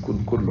الحزم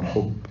يكون كله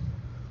حب.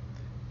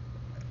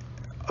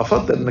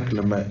 أفضل إنك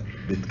لما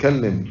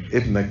بتكلم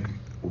ابنك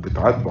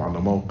وبتعاتبه على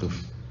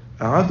موقف،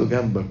 قعده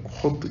جنبك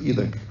وحط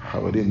إيدك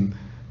حوالين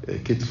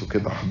كتفه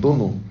كده،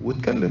 احضنه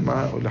واتكلم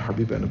معاه، قول له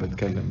حبيبي أنا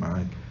بتكلم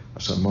معاك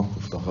عشان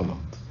الموقف ده غلط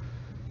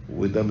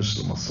وده مش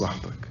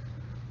لمصلحتك،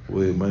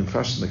 وما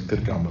ينفعش إنك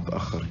ترجع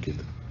متأخر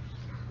كده.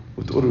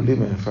 وتقوله ليه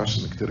ما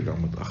ينفعش إنك ترجع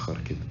متأخر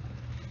كده.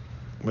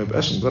 ما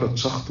يبقاش مجرد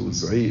شخط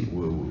وزعيق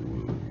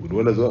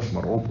والولد واقف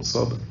مرعوب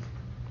قصادك.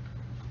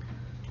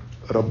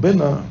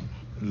 ربنا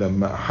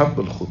لما أحب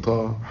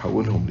الخطاة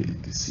حولهم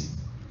لقديسين،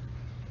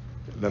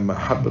 لما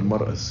أحب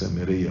المرأة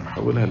السامرية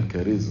حولها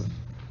لكارثة،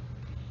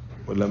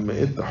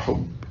 ولما ادى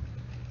حب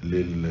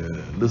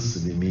للص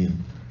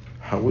اليمين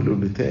حوله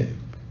لتائب.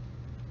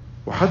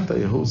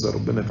 وحتى يهوذا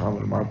ربنا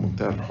اتعامل معاه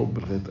بمنتهى الحب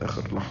لغاية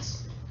آخر لحظة،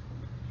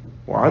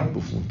 وعاتبه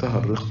في منتهى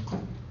الرقة،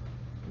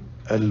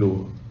 قال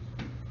له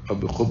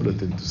أبي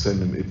قبلة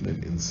تسلم ابن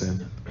الإنسان.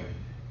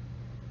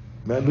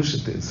 ما قالوش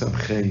أنت إنسان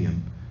خاين،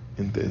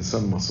 أنت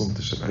إنسان ما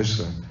صمتش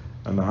العشرة،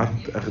 أنا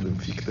قعدت أخدم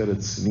فيك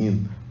 3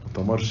 سنين ما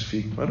تمرش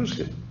فيك. ما قالوش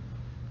كده،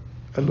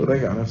 قال له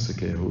راجع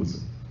نفسك يا يهوذا،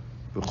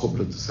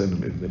 بقبلة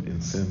تسلم ابن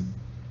الإنسان.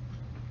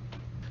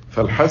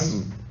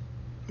 فالحزم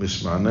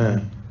مش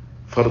معناه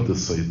فرض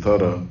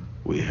السيطرة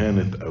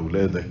وإهانة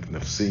أولادك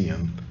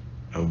نفسيا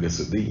أو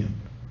جسديا،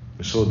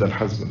 مش هو ده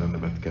الحزم اللي أنا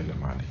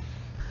بتكلم عليه.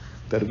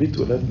 تربية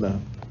ولادنا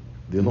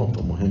دي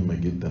نقطة مهمة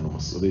جدا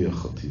ومسؤولية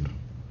خطيرة،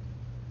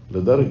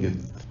 لدرجة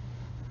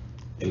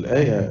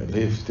الآية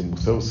اللي هي في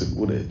تيموثاوس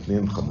الأولى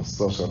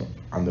 2:15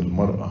 عن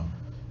المرأة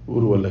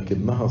يقول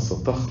ولكنها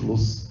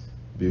ستخلص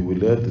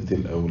بولادة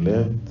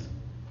الأولاد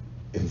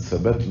إن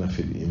ثبتنا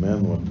في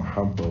الإيمان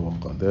والمحبة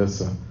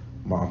والقداسة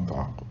مع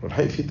التعقل.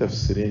 والحقيقة في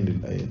تفسيرين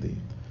للآية دي،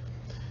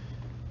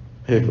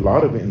 هي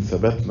بالعربي إن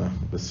ثبتنا،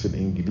 بس في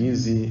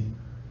الإنجليزي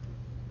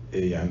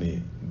يعني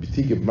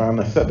بتيجي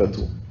بمعنى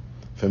ثبتوا.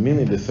 فمين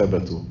اللي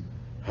ثبتوا؟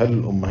 هل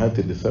الأمهات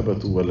اللي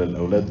ثبتوا ولا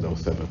الأولاد لو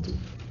ثبتوا؟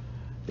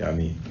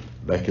 يعني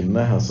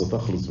لكنها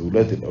ستخلص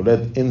بولادة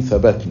الأولاد إن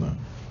ثبتنا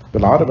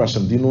بالعربي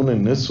عشان دي نون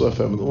النسوة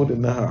فبنقول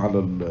إنها على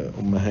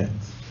الأمهات،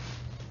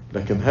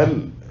 لكن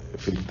هل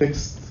في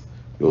التكست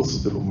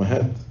يقصد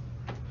الأمهات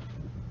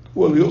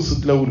ولا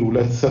يقصد لو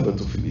الأولاد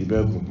ثبتوا في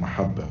الإيمان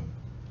والمحبة؟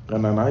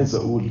 أنا عايز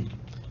أقول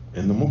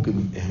إن ممكن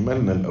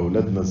إهمالنا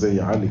لأولادنا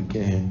زي علي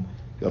الكاهن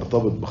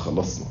يرتبط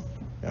بخلاصنا.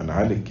 يعني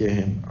علي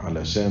الكاهن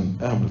علشان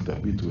أهمل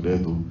تربية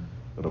ولاده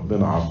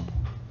ربنا عبده.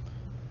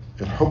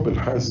 الحب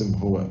الحازم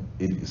هو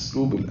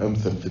الأسلوب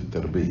الأمثل في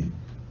التربية،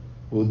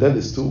 وده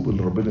الأسلوب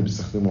اللي ربنا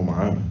بيستخدمه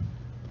معانا،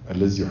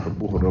 الذي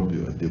يحبه الرب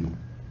يؤدبه.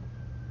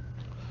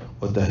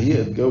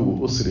 وتهيئة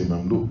جو أسري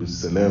مملوء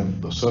بالسلام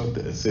ده شرط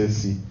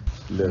أساسي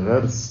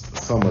لغرس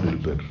ثمر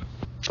البر.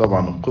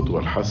 طبعا القدوة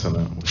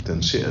الحسنة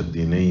والتنشئة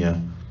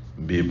الدينية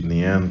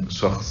بيبنيان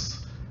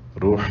شخص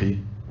روحي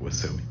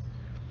وسوي.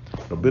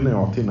 ربنا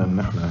يعطينا ان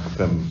احنا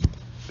نهتم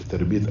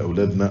بتربية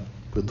أولادنا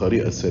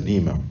بطريقة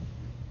سليمة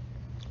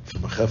في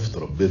مخافة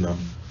ربنا،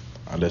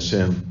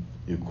 علشان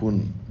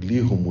يكون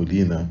ليهم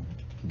ولينا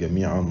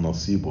جميعا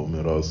نصيب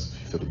وميراث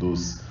في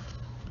فردوس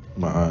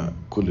مع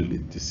كل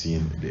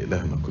القديسين.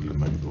 لإلهنا كل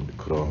مجد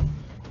والإكرام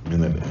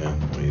من الآن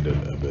وإلى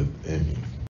الأبد آمين.